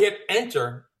sooner I hit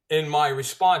enter in my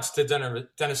response to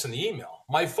Dennis in the email,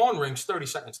 my phone rings 30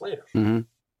 seconds later. Mm-hmm.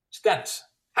 It's Dennis.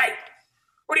 Hey.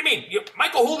 What do you mean?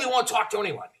 Michael Hooley won't talk to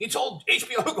anyone. He told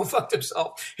HBO to go fuck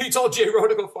himself. He told Jay Roach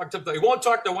to go fuck himself. He won't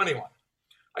talk to anyone.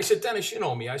 I said, Dennis, you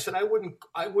know me. I said, I wouldn't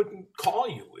call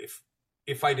you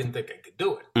if I didn't think I could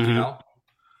do it. Mm-hmm.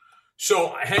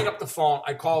 So I hang up the phone.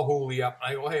 I call Hooley up.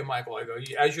 I go, hey, Michael. I go,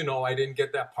 as you know, I didn't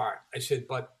get that part. I said,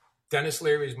 but Dennis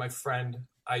Leary is my friend.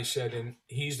 I said, and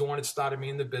he's the one that started me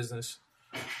in the business.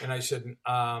 And I said,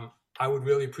 I would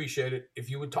really appreciate it if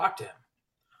you would talk to him.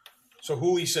 So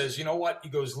Hooley says, you know what? He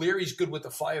goes, Leary's good with the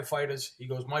firefighters. He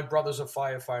goes, my brother's a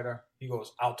firefighter. He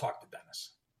goes, I'll talk to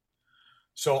Dennis.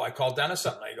 So I called Dennis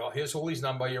up and I go, here's Hooley's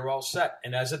number. You're all set.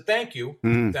 And as a thank you,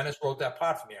 Dennis wrote that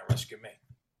part for me on Rescue Me.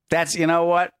 That's, you know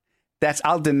what?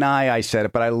 I'll deny I said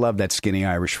it, but I love that skinny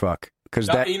Irish fuck. Because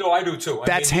I do too.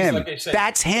 That's him. Like I said,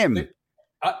 that's him.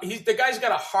 The guy's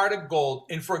got a heart of gold.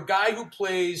 And for a guy who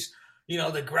plays,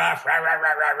 the gruff, rah, rah, rah,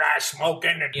 rah, rah,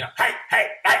 smoking, and, hey,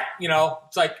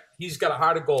 it's like, he's got a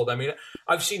heart of gold. I mean,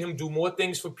 I've seen him do more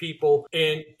things for people,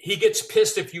 and he gets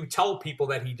pissed if you tell people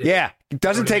that he did. Yeah,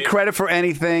 doesn't take credit for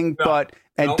anything,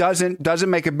 doesn't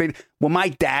make a big. When my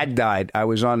dad died, I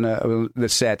was on the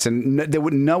sets, and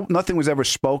nothing was ever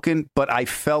spoken, but I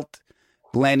felt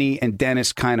Lenny and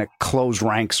Dennis kind of close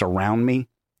ranks around me.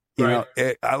 You know,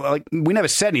 we never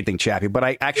said anything, Chappie, but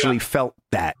I actually felt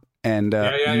that, and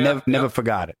never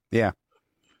forgot it. Yeah.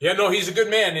 Yeah, no, he's a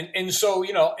good man, and so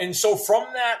from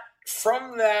that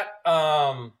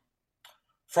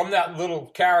little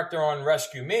character on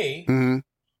Rescue Me,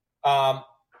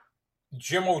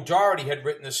 Jim O'Doherty had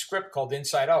written a script called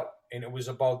Inside Out, and it was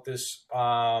about this.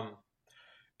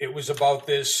 It was about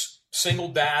this single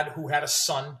dad who had a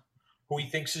son who he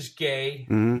thinks is gay,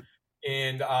 and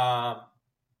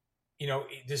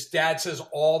this dad says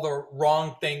all the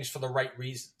wrong things for the right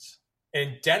reasons.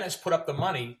 And Dennis put up the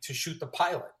money to shoot the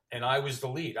pilot, and I was the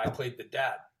lead. I played the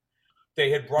dad. They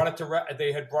had brought it to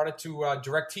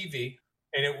DirecTV,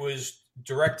 and it was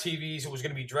DirecTV's. It was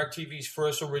going to be DirecTV's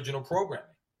first original programming.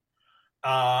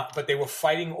 but they were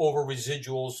fighting over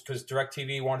residuals because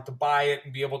DirecTV wanted to buy it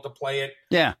and be able to play it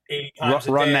 80 times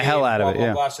a run day, the hell out of it.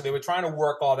 Yeah. Blah. So they were trying to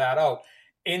work all that out.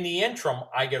 In the interim,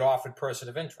 I get offered person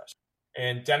of interest.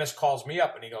 And Dennis calls me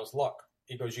up and he goes, look,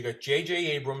 he goes, you got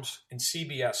J.J. Abrams and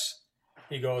CBS.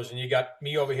 He goes, and you got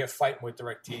me over here fighting with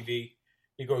DirecTV.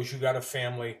 He goes, you got a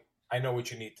family. I know what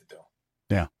you need to do.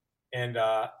 Yeah.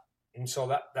 And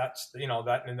so that's, you know,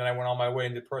 that, and then I went on my way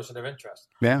and did person of interest.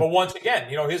 Yeah. But once again,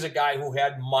 you know, here's a guy who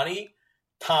had money,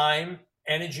 time,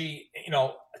 energy, you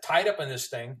know, tied up in this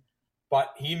thing,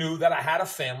 but he knew that I had a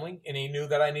family and he knew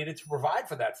that I needed to provide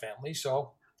for that family.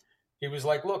 So he was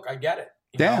like, look, I get it.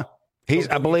 You know?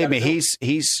 Believe me,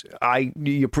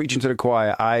 you're preaching to the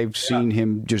choir. I've seen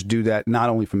him just do that, not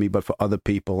only for me, but for other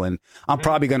people. And I'm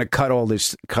probably going to cut all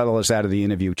this out of the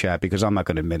interview chat because I'm not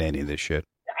going to admit any of this shit.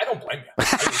 I don't blame you.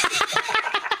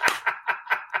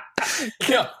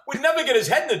 You know, we'd never get his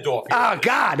head in the door. Oh,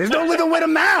 God. There's no living with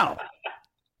him now.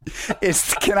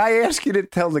 Can I ask you to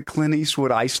tell the Clint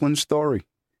Eastwood Iceland story?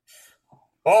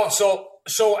 Oh,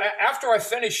 so after I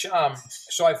finish, I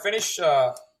finish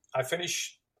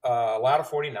Ladder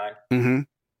 49, and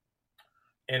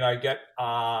I get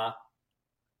a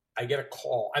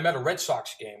call. I'm at a Red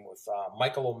Sox game with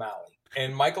Michael O'Malley,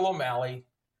 and Michael O'Malley,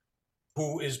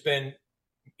 who has been,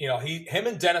 you know, him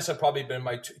and Dennis have probably been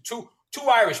my two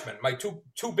Irishmen, my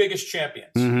two biggest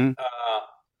champions.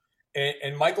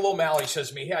 And Michael O'Malley says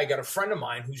to me, hey, I got a friend of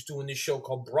mine who's doing this show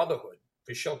called Brotherhood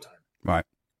for Showtime. Right.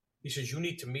 He says, you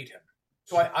need to meet him.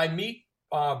 So I meet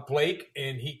Blake,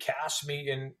 and he casts me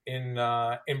in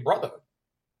Brotherhood.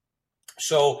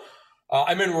 So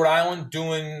I'm in Rhode Island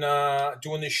doing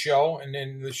this show, and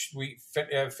then we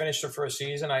finished the first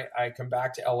season. I come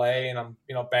back to LA, and I'm,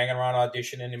 you know, banging around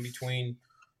auditioning in between,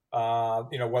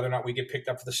 you know, whether or not we get picked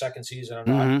up for the second season or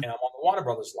not. And I'm on the Warner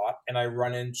Brothers lot, and I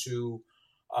run into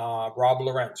Rob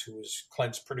Lorenz, who is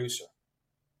Clint's producer.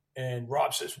 And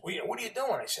Rob says, well, what are you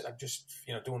doing? I said, I'm just,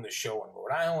 you know, doing this show in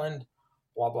Rhode Island,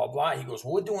 blah, blah, blah. He goes,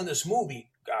 well, we're doing this movie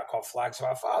called Flags of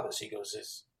Our Fathers. He goes,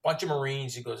 there's a bunch of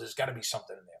Marines. He goes, there's got to be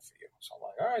something in there for you. So I'm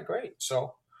like, all right, great.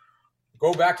 So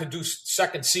go back to do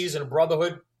second season of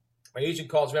Brotherhood. My agent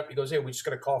calls me up. He goes, hey, we just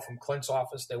got a call from Clint's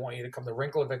office. They want you to come to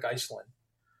Reykjavik, Iceland,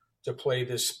 to play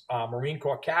this Marine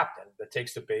Corps captain that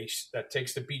takes the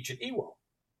beach at Ewell.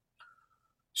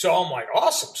 So I'm like,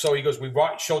 awesome. So he goes,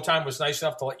 Showtime was nice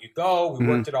enough to let you go. We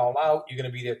worked it all out. You're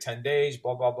going to be there 10 days,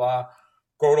 blah, blah, blah.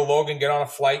 Go to Logan, get on a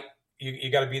flight.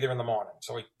 You got to be there in the morning.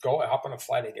 So I hop on a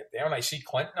flight. I get there, and I see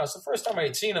Clint. Now, it's the first time I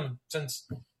had seen him since,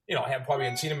 you know, I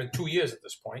hadn't seen him in 2 years at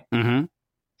this point. And,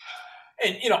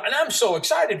 you know, and I'm so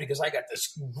excited because I got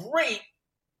this great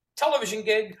television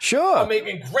gig. Sure. I'm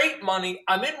making great money.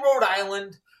 I'm in Rhode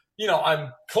Island. You know,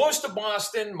 I'm close to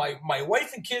Boston. My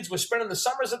wife and kids were spending the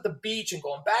summers at the beach and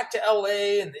going back to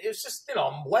LA. And it was just, you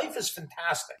know, life is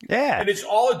fantastic. Yeah. And it's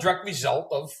all a direct result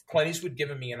of Clint Eastwood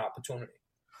giving me an opportunity.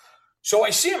 So I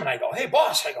see him and I go, hey,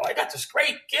 boss, I got this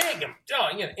great gig. And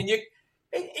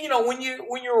you know, when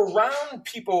you're around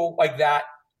people like that,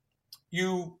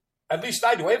 at least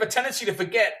I do, I have a tendency to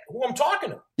forget who I'm talking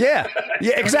to. Yeah.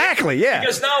 Yeah, exactly. Yeah.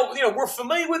 Because now, you know, we're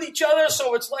familiar with each other.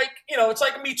 So it's like, you know, it's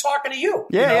like me talking to you.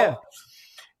 Yeah. You know?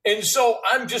 Yeah. And so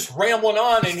I'm just rambling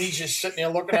on, and he's just sitting there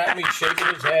looking at me, shaking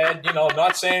his head, you know,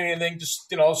 not saying anything, just,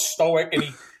 you know, stoic. And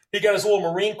he got his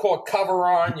little Marine Corps cover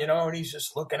on, you know, and he's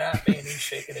just looking at me and he's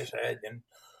shaking his head. And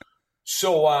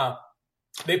so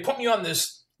they put me on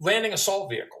this landing assault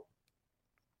vehicle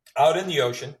out in the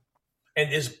ocean,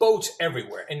 and there's boats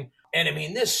everywhere. And I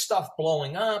mean, there's stuff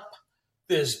blowing up.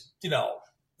 There's, you know,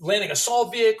 landing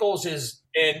assault vehicles and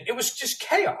it was just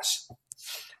chaos.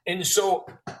 And so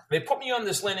they put me on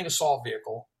this landing assault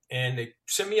vehicle and they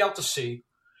sent me out to sea,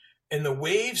 and the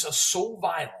waves are so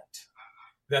violent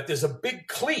that there's a big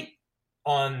cleat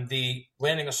on the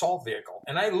landing assault vehicle.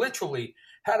 And I literally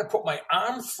had to put my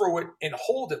arm through it and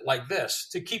hold it like this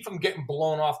to keep from getting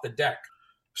blown off the deck.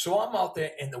 So I'm out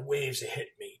there, and the waves hit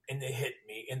me, and they hit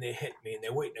me, and they hit me, and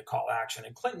they're waiting to call action.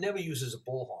 And Clint never uses a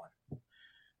bullhorn.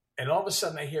 And all of a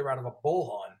sudden, I hear out of a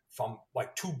bullhorn from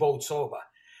like 2 boats over,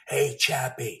 hey,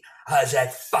 Chappie, how's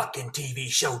that fucking TV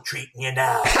show treating you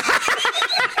now?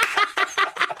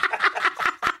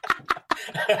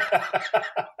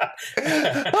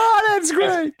 Oh, that's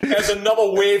great. As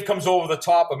another wave comes over the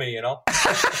top of me, you know?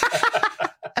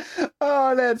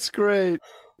 Oh, that's great.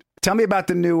 Tell me about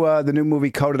the new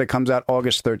movie Coda that comes out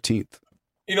August 13th.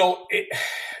 You know,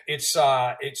 it's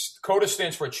Coda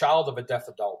stands for a child of a deaf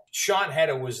adult. Sean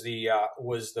Hedda was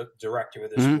the director of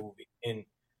this movie, and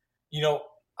you know,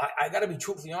 I got to be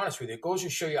truthfully honest with you. It goes to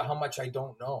show you how much I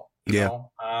don't know. You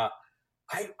know?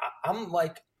 I'm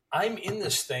like I'm in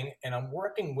this thing, and I'm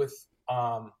working with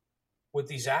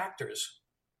these actors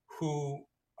who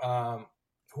are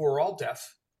all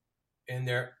deaf, and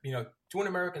they're doing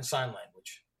American Sign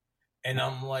Language, and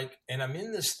I'm like, and I'm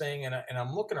in this thing, and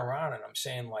I'm looking around, and I'm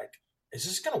saying, like, is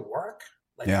this gonna work?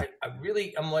 Like, yeah.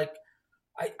 I'm like,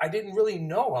 I didn't really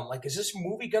know. I'm like, is this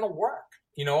movie gonna work?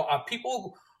 Are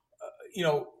people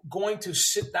going to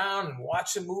sit down and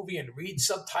watch the movie and read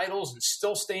subtitles and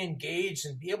still stay engaged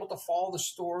and be able to follow the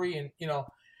story? And,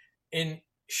 and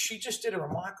she just did a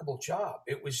remarkable job.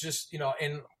 It was just,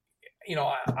 I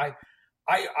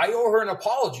owe her an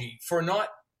apology for not,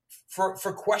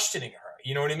 for questioning her,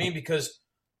 you know what I mean? Because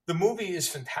the movie is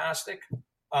fantastic.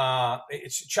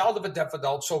 It's a child of a deaf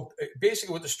adult. So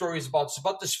basically what the story is about, it's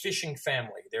about this fishing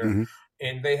family.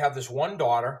 And they have this one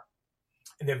daughter,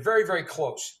 and they're very, very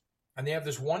close. And they have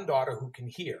this one daughter who can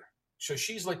hear. So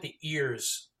she's like the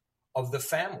ears of the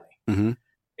family. And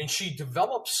she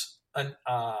develops a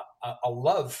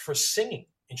love for singing,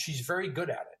 and she's very good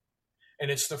at it. And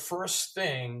it's the first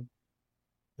thing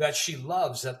that she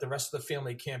loves that the rest of the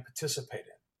family can't participate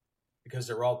in because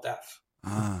they're all deaf.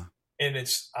 And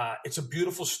it's a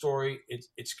beautiful story.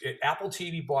 Apple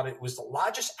TV bought it. It was the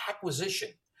largest acquisition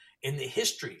in the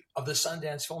history of the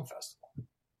Sundance Film Festival.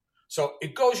 So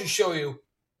it goes to show you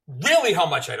really how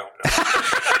much I don't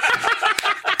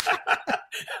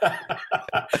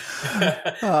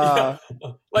know.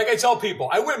 Like I tell people,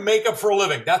 I wear makeup for a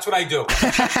living. That's what I do.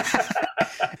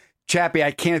 Chappie, I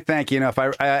can't thank you enough.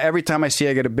 Every time I see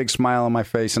you, I get a big smile on my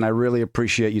face, and I really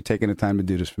appreciate you taking the time to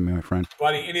do this for me, my friend.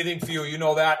 Buddy, anything for you. You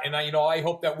know that. And I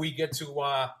hope that we get to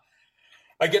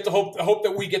hope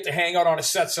that we get to hang out on a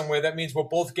set somewhere. That means we're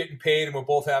both getting paid and we're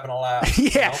both having a laugh.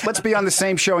 Yeah, let's be on the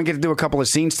same show and get to do a couple of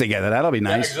scenes together. That'll be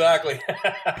nice. Yeah, exactly.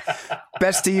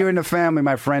 Best to you and the family,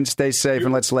 my friend. Stay safe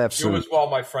and let's laugh soon. You as well,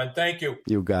 my friend. Thank you.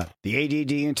 You got it. The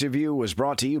ADD interview was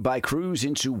brought to you by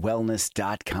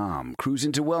CruiseIntoWellness.com.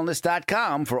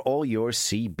 CruiseIntoWellness.com for all your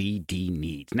CBD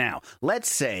needs. Now,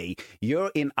 let's say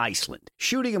you're in Iceland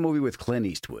shooting a movie with Clint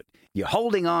Eastwood. You're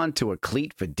holding on to a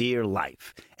cleat for dear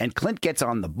life. And Clint gets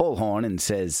on the bullhorn and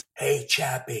says, "Hey,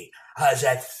 Chappie, how's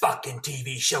that fucking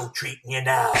TV show treating you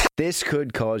now?" This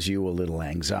could cause you a little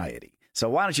anxiety. So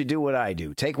why don't you do what I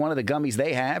do? Take one of the gummies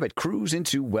they have at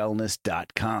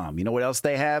CruiseIntoWellness.com. You know what else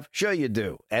they have? Sure you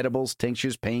do. Edibles,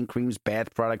 tinctures, pain creams,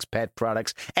 bath products, pet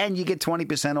products, and you get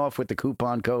 20% off with the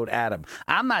coupon code ADAM.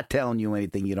 I'm not telling you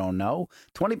anything you don't know.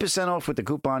 20% off with the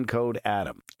coupon code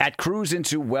ADAM at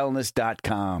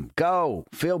CruiseIntoWellness.com. Go.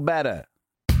 Feel better.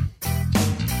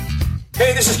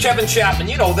 Hey, this is Kevin Chapman.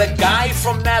 You know, that guy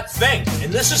from That Thing.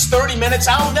 And this is 30 Minutes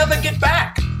I'll Never Get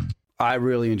Back. I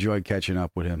really enjoyed catching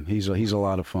up with him. He's a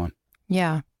lot of fun.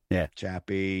 Yeah. Yeah.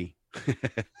 Chappie.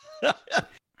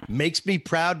 Makes me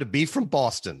proud to be from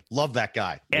Boston. Love that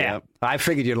guy. Yeah. Yep. I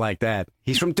figured you'd like that.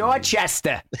 He's from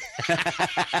Dorchester.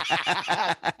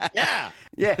 Yeah.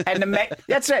 Yeah. And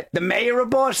that's it. The mayor of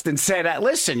Boston said,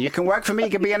 listen, you can work for me. You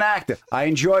can be an actor. I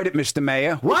enjoyed it, Mr.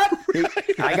 Mayor. What?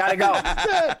 I got to go.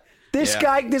 This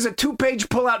guy, there's a 2-page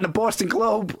pullout in the Boston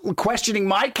Globe questioning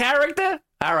my character.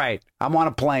 All right. I'm on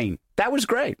a plane. That was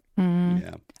great.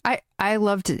 Yeah. I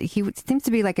loved it. He seems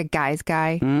to be like a guy's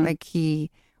guy. Like he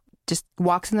just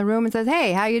walks in the room and says,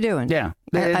 "Hey, how you doing?" Yeah.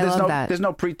 I love that. There's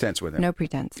no pretense with him. No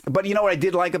pretense. But you know what I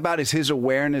did like about is his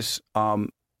awareness, and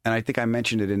I think I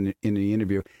mentioned it in the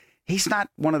interview. He's not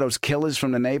one of those killers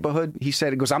from the neighborhood. He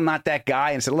said, I'm not that guy.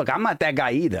 And I said, look, I'm not that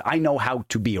guy either. I know how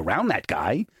to be around that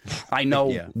guy. I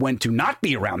know when to not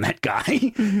be around that guy.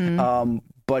 Mm-hmm.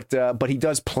 But he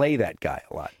does play that guy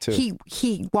a lot, too.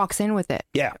 He walks in with it.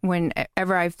 Yeah.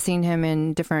 Whenever I've seen him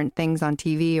in different things on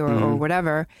TV or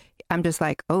whatever, I'm just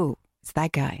like, oh, it's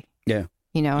that guy. Yeah.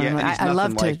 You know, yeah, I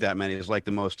love like that, man. He's like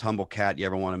the most humble cat you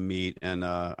ever want to meet. And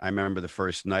I remember the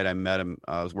first night I met him,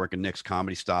 I was working Nick's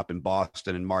Comedy Stop in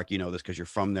Boston. And Mark, you know this because you're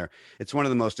from there. It's one of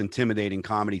the most intimidating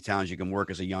comedy towns you can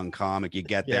work as a young comic. You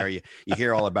get there, you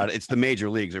hear all about it. It's the major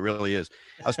leagues. It really is.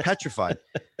 I was petrified.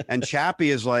 And Chappie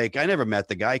is like, I never met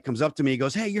the guy. He comes up to me. He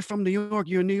goes, "Hey, you're from New York.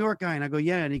 You're a New York guy." And I go,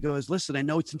 "Yeah." And he goes, "Listen, I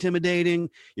know it's intimidating.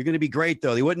 You're going to be great,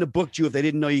 though. They wouldn't have booked you if they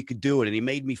didn't know you could do it." And he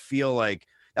made me feel like,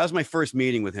 that was my first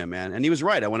meeting with him, man. And he was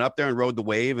right. I went up there and rode the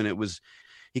wave, and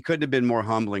he couldn't have been more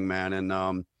humbling, man. And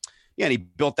and he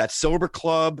built that sober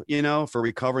club, for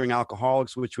recovering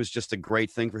alcoholics, which was just a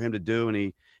great thing for him to do. And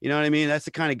he, you know what I mean? That's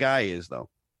the kind of guy he is, though.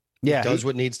 Yeah. He does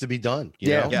what needs to be done.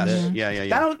 You know? Yes.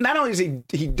 Yeah. Not only is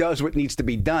he does what needs to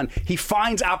be done, he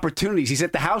finds opportunities. He's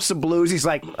at the House of Blues. He's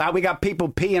like, we got people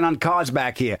peeing on cars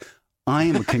back here. I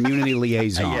am a community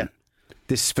liaison. Yeah.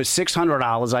 This for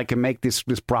 $600, I can make this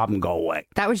problem go away.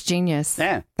 That was genius.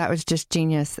 Yeah, that was just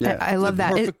genius. Yeah. I love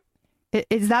that.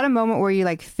 Is that a moment where you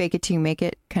like fake it till you make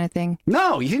it kind of thing?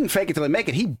 No, he didn't fake it till he make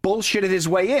it. He bullshitted his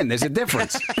way in. There's a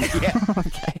difference.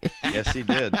 Yes, he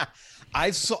did.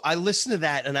 I listened to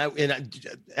that and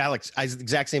Alex, I had the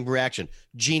exact same reaction.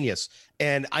 Genius.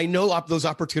 And I know those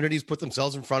opportunities put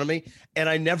themselves in front of me, and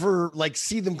I never like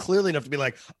see them clearly enough to be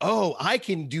like, oh, I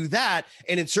can do that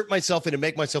and insert myself in and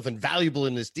make myself invaluable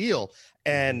in this deal.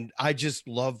 And I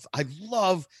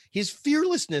love his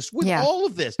fearlessness with all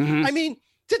of this. Mm-hmm. I mean,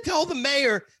 to tell the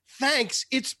mayor, thanks,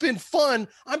 it's been fun.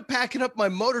 I'm packing up my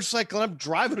motorcycle and I'm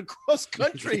driving across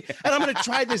country and I'm going to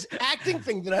try this acting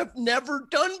thing that I've never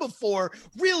done before.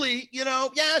 Really,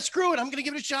 screw it. I'm going to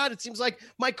give it a shot. It seems like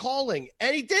my calling.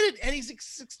 And he did it. And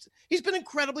he's been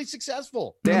incredibly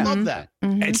successful. Yeah. I love that.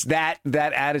 Mm-hmm. It's that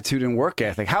attitude and work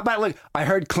ethic. How about, look, I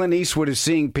heard Clint Eastwood is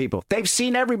seeing people. They've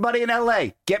seen everybody in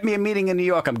L.A. Get me a meeting in New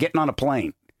York. I'm getting on a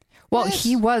plane. Well,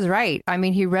 he was right. I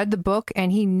mean, he read the book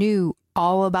and he knew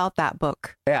all about that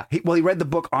book. Yeah. He read the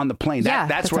book on the plane.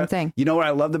 That's what I'm saying. You know what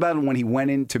I loved about him? When he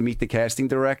went in to meet the casting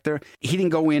director, he didn't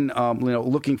go in,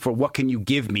 looking for what can you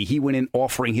give me. He went in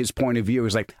offering his point of view. He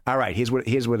was like, all right, here's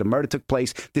where the murder took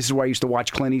place. This is where I used to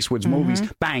watch Clint Eastwood's movies.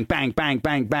 Bang, bang, bang,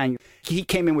 bang, bang. He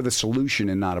came in with a solution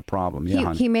and not a problem.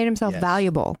 Yeah, he made himself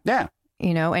valuable. Yeah.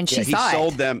 And she saw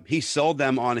it. He sold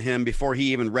them on him before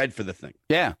he even read for the thing.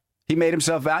 Yeah. He made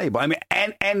himself valuable. I mean,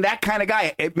 and that kind of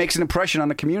guy, it makes an impression on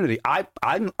the community.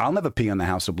 I'll never pee on the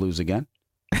House of Blues again.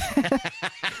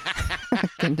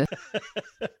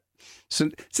 So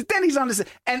then he's on this,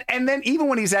 and then even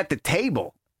when he's at the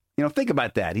table, think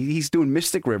about that. He's doing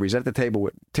Mystic River. He's at the table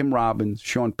with Tim Robbins,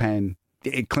 Sean Penn.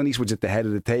 Clint Eastwood's at the head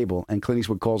of the table, and Clint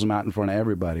Eastwood calls him out in front of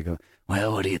everybody. Goes,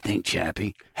 well, what do you think,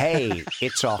 Chappie? Hey,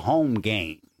 it's a home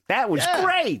game. That was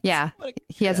great. Yeah.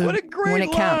 What a great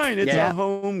line. It's a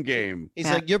home game. He's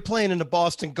like, you're playing in the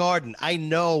Boston Garden. I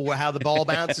know how the ball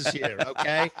bounces here,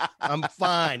 okay? I'm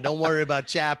fine. Don't worry about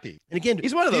Chappie. And again,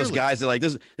 he's one of those guys that like,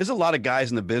 there's a lot of guys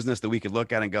in the business that we could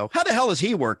look at and go, how the hell is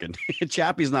he working?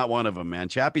 Chappie's not one of them, man.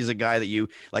 Chappie's a guy that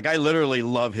I literally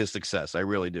love his success. I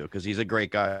really do, because he's a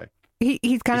great guy.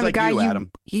 He's kind of like a guy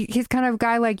Adam. He's kind of a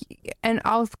guy like, and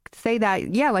I'll say that,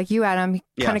 like you, Adam,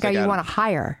 kind of guy you want to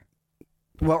hire.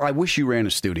 Well, I wish you ran a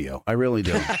studio. I really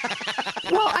do. Well,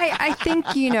 I think,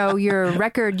 your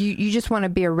record, you just want to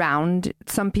be around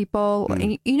some people.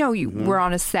 We're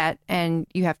on a set and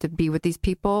you have to be with these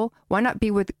people. Why not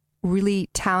be with really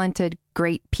talented,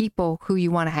 great people who you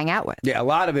want to hang out with? Yeah, a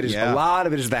lot of it is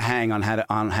the hang on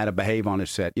how to behave on a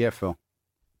set. Yeah, Phil.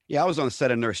 Yeah, I was on the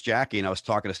set of Nurse Jackie, and I was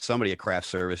talking to somebody at Craft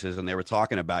Services, and they were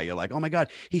talking about you. Like, oh, my God,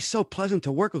 he's so pleasant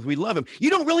to work with. We love him. You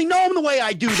don't really know him the way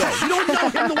I do, though. You don't know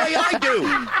him the way I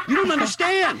do. You don't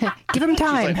understand. Give him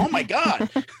time. She's like, oh, my God.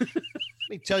 Let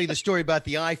me tell you the story about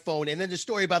the iPhone and then the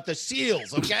story about the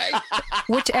seals, okay?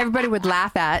 Which everybody would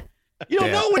laugh at. You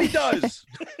don't know what he does.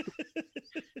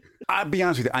 I'll be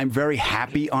honest with you. I'm very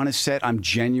happy on a set. I'm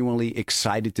genuinely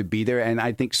excited to be there, and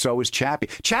I think so is Chappie.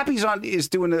 Chappie's is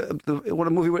doing a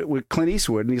movie with Clint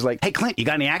Eastwood, and he's like, "Hey, Clint, you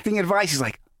got any acting advice?" He's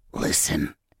like,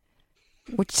 "Listen,"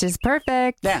 which is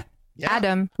perfect. Yeah.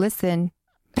 Adam, listen.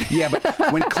 Yeah,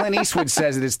 but when Clint Eastwood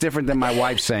says it, it's different than my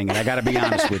wife saying it. I got to be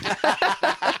honest with you.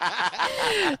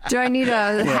 Do I need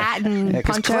a hat and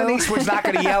because poncho? Clint Eastwood's not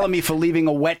going to yell at me for leaving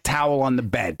a wet towel on the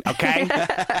bed. Okay.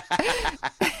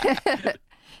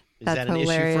 Is that an issue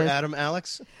for Adam,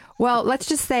 Alex? Well, let's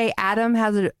just say Adam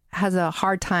has a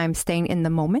hard time staying in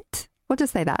the moment. We'll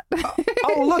just say that.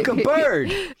 Oh, look, a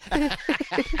bird.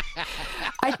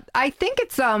 I think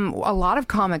it's a lot of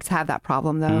comics have that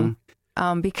problem though,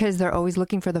 because they're always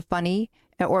looking for the funny,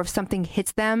 or if something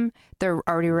hits them, they're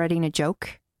already writing a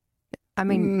joke. I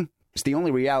mean. It's the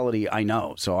only reality I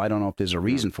know, so I don't know if there's a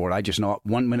reason for it. I just know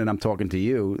 1 minute I'm talking to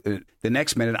you, the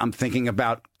next minute I'm thinking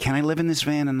about, can I live in this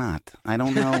van or not? I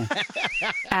don't know.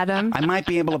 Adam? I might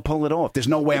be able to pull it off. There's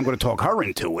no way I'm going to talk her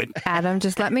into it. Adam,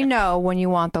 just let me know when you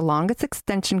want the longest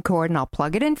extension cord, and I'll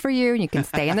plug it in for you, and you can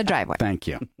stay in the driveway. Thank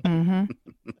you. Mm-hmm.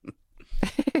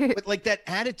 But like that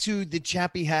attitude that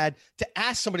Chappie had to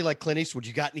ask somebody like Clint Eastwood,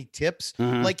 you got any tips?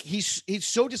 Mm-hmm. Like he's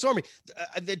so disarming.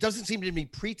 There doesn't seem to be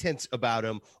pretense about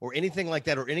him or anything like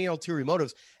that or any ulterior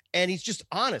motives. And he's just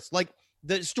honest. Like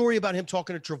the story about him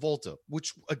talking to Travolta,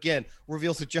 which again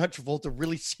reveals that John Travolta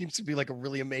really seems to be like a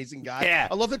really amazing guy. Yeah.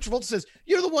 I love that Travolta says,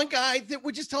 "You're the one guy that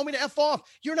would just tell me to F off.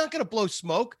 You're not going to blow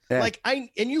smoke." Yeah. And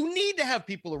you need to have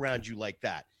people around you like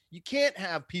that. You can't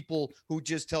have people who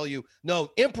just tell you, no,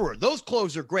 Emperor, those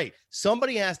clothes are great.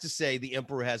 Somebody has to say the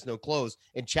Emperor has no clothes,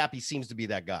 and Chappie seems to be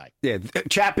that guy. Yeah,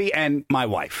 Chappie and my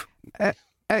wife.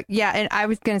 Yeah, and I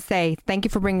was going to say, thank you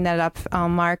for bringing that up,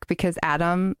 Mark, because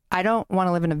Adam, I don't want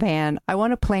to live in a van. I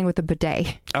want a plane with a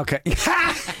bidet. Okay.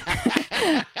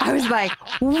 I was like,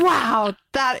 wow,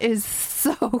 that is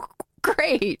so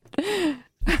great.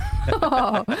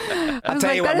 Oh, I was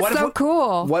like, that is so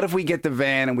cool. What if we get the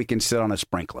van and we can sit on a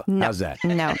sprinkler? No, how's that?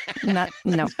 No.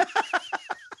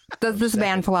 Does this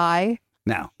van fly?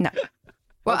 No.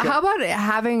 Well, how about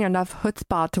having enough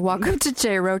chutzpah to walk up to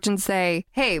Jay Roach and say,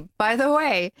 hey, by the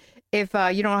way, if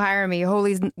you don't hire me,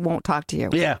 Holy's won't talk to you.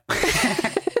 Yeah.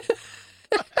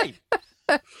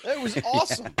 That was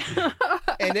awesome.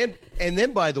 And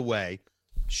then, by the way,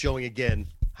 showing again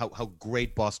how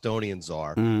great Bostonians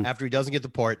are. After he doesn't get the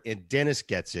part and Dennis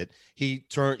gets it, he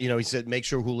said, make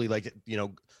sure Holy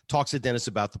talks to Dennis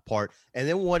about the part. And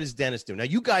then what does Dennis do? Now,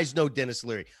 you guys know Dennis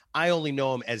Leary. I only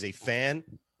know him as a fan.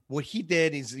 What he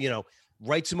did is,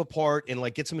 writes him apart and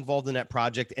gets him involved in that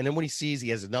project. And then when he sees he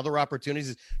has another opportunity, he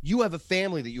says, you have a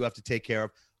family that you have to take care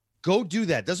of. Go do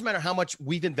that. Doesn't matter how much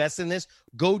we've invested in this.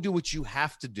 Go do what you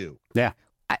have to do. Yeah.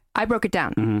 I broke it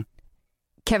down. Mm-hmm.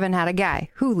 Kevin had a guy,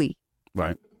 Hooli.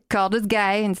 Right. Called his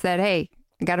guy and said, hey,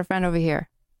 I got a friend over here.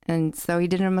 And so he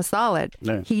did him a solid.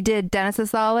 Yeah. He did Dennis a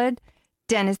solid.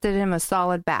 Dennis did him a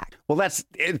solid back. Well, that's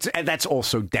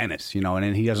also Dennis,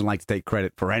 and he doesn't like to take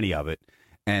credit for any of it.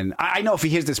 And I know if he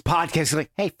hears this podcast, he's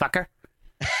like, hey, fucker.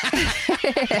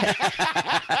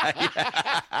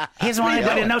 Here's what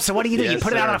everybody knows. So what do you do? Yes, you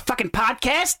put it out on a fucking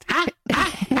podcast? Huh?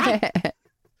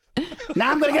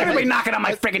 Now I'm going to get everybody knocking on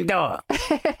my freaking door.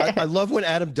 I love when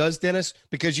Adam does Dennis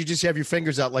because you just have your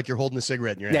fingers out like you're holding a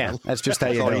cigarette in your hand. Yeah, that's just how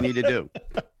you all do you it. need to do.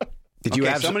 Did you so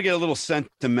have I'm going to get a little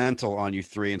sentimental on you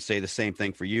three and say the same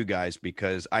thing for you guys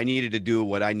because I needed to do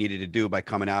what I needed to do by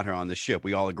coming out here on the ship.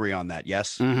 We all agree on that,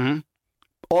 yes? Mm-hmm.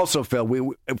 Also, Phil,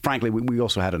 we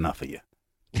also had enough of you.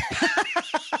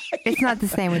 It's not the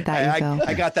same with that, Phil.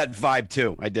 I got that vibe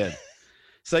too. I did.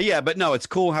 So yeah, but no, it's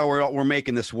cool how we're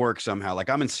making this work somehow. Like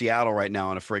I'm in Seattle right now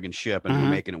on a friggin' ship, and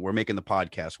we're making the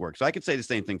podcast work. So I could say the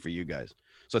same thing for you guys.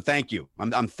 So thank you.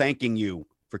 I'm thanking you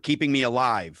for keeping me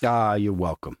alive. You're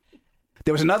welcome.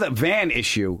 There was another van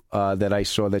issue that I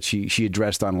saw that she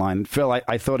addressed online. Phil,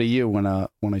 I thought of you when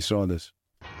I saw this.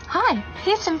 Hi,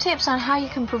 here's some tips on how you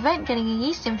can prevent getting a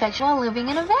yeast infection while living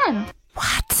in a van.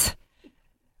 What?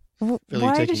 Phil,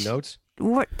 you taking notes?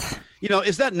 What?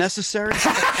 Is that necessary?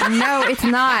 No, it's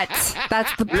not.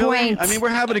 That's the point. I mean, we're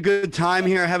having a good time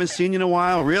here. I haven't seen you in a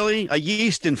while. Really? A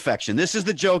yeast infection. This is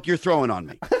the joke you're throwing on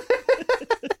me.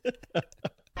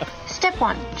 Step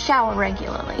 1, shower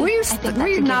regularly. Will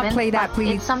you not given, play that,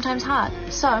 please? It's sometimes hard.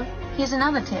 So, here's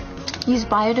another tip. Use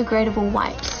biodegradable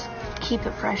wipes. Keep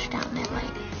it fresh down there,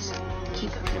 ladies.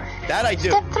 Keep it fresh. That I do.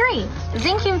 Step 3,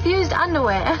 zinc-infused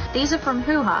underwear. These are from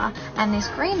Hoo-Ha, and this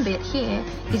green bit here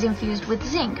is infused with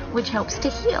zinc, which helps to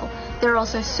heal. They're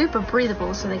also super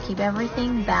breathable, so they keep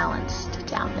everything balanced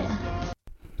down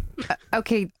there.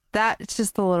 Okay, that's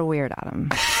just a little weird, Adam.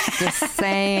 Just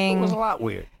saying. It was a lot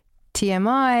weird.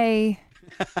 TMI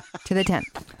to the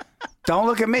 10th. Don't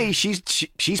look at me.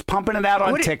 She's pumping it out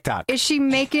on TikTok. Is she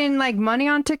making money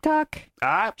on TikTok?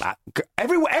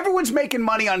 Everyone's making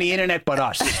money on the internet but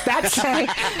us. That's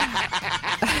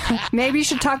maybe you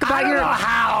should talk about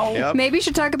how. Maybe you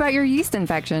should talk about your yeast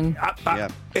infection.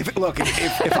 If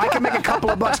I can make a couple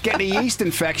of bucks getting a yeast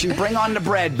infection, bring on the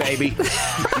bread, baby.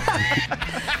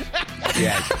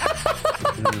 Yeah.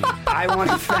 I want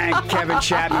to thank Kevin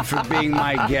Chapman for being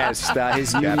my guest.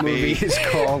 His new movie is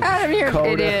called Adam, you're Coda.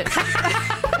 an idiot.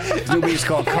 His new movie is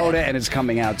called Coda, and it's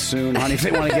coming out soon. Honey, if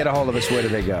they want to get a hold of us, where do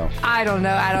they go? I don't know,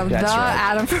 Adam. That's right.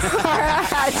 Adam.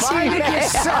 Find it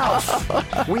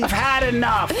yourself. We've had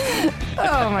enough.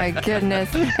 Oh, my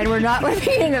goodness. And we're not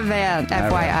living in a van,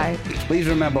 FYI. Right. Please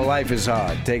remember, life is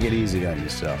hard. Take it easy on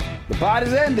yourself. The pod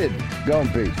is ended. Go in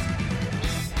peace.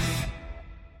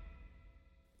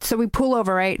 So we pull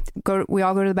over, right? We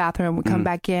all go to the bathroom. We come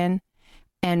back in,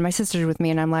 and my sister's with me,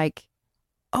 and I'm like,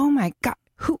 "Oh my God,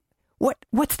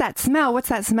 what's that smell? What's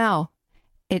that smell?"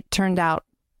 It turned out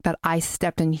that I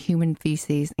stepped in human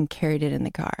feces and carried it in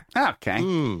the car. Okay.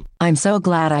 I'm so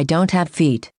glad I don't have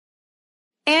feet.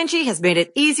 Angie has made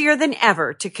it easier than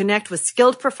ever to connect with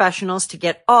skilled professionals to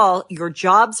get all your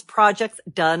jobs projects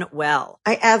done well.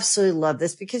 I absolutely love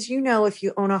this because, if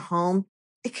you own a home,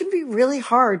 it can be really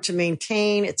hard to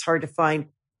maintain. It's hard to find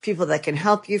people that can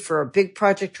help you for a big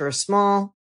project or a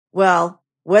small. Well,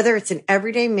 whether it's in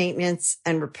everyday maintenance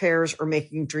and repairs or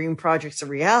making dream projects a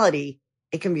reality,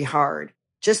 it can be hard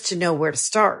just to know where to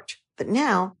start. But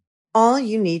now all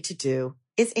you need to do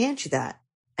is Angie that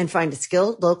and find a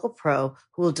skilled local pro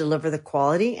who will deliver the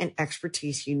quality and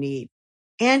expertise you need.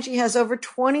 Angie has over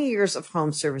 20 years of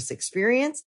home service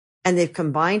experience, and they've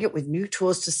combined it with new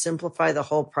tools to simplify the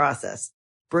whole process.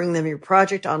 Bring them your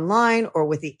project online or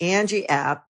with the Angie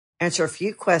app, answer a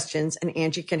few questions, and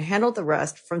Angie can handle the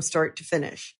rest from start to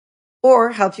finish. Or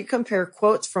help you compare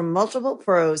quotes from multiple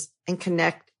pros and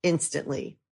connect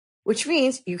instantly. Which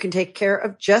means you can take care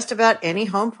of just about any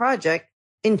home project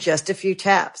in just a few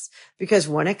taps. Because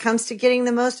when it comes to getting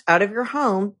the most out of your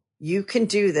home, you can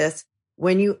do this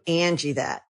when you Angie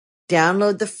that.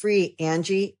 Download the free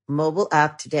Angie mobile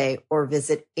app today or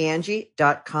visit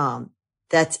Angie.com.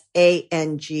 That's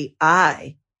ANGI.com.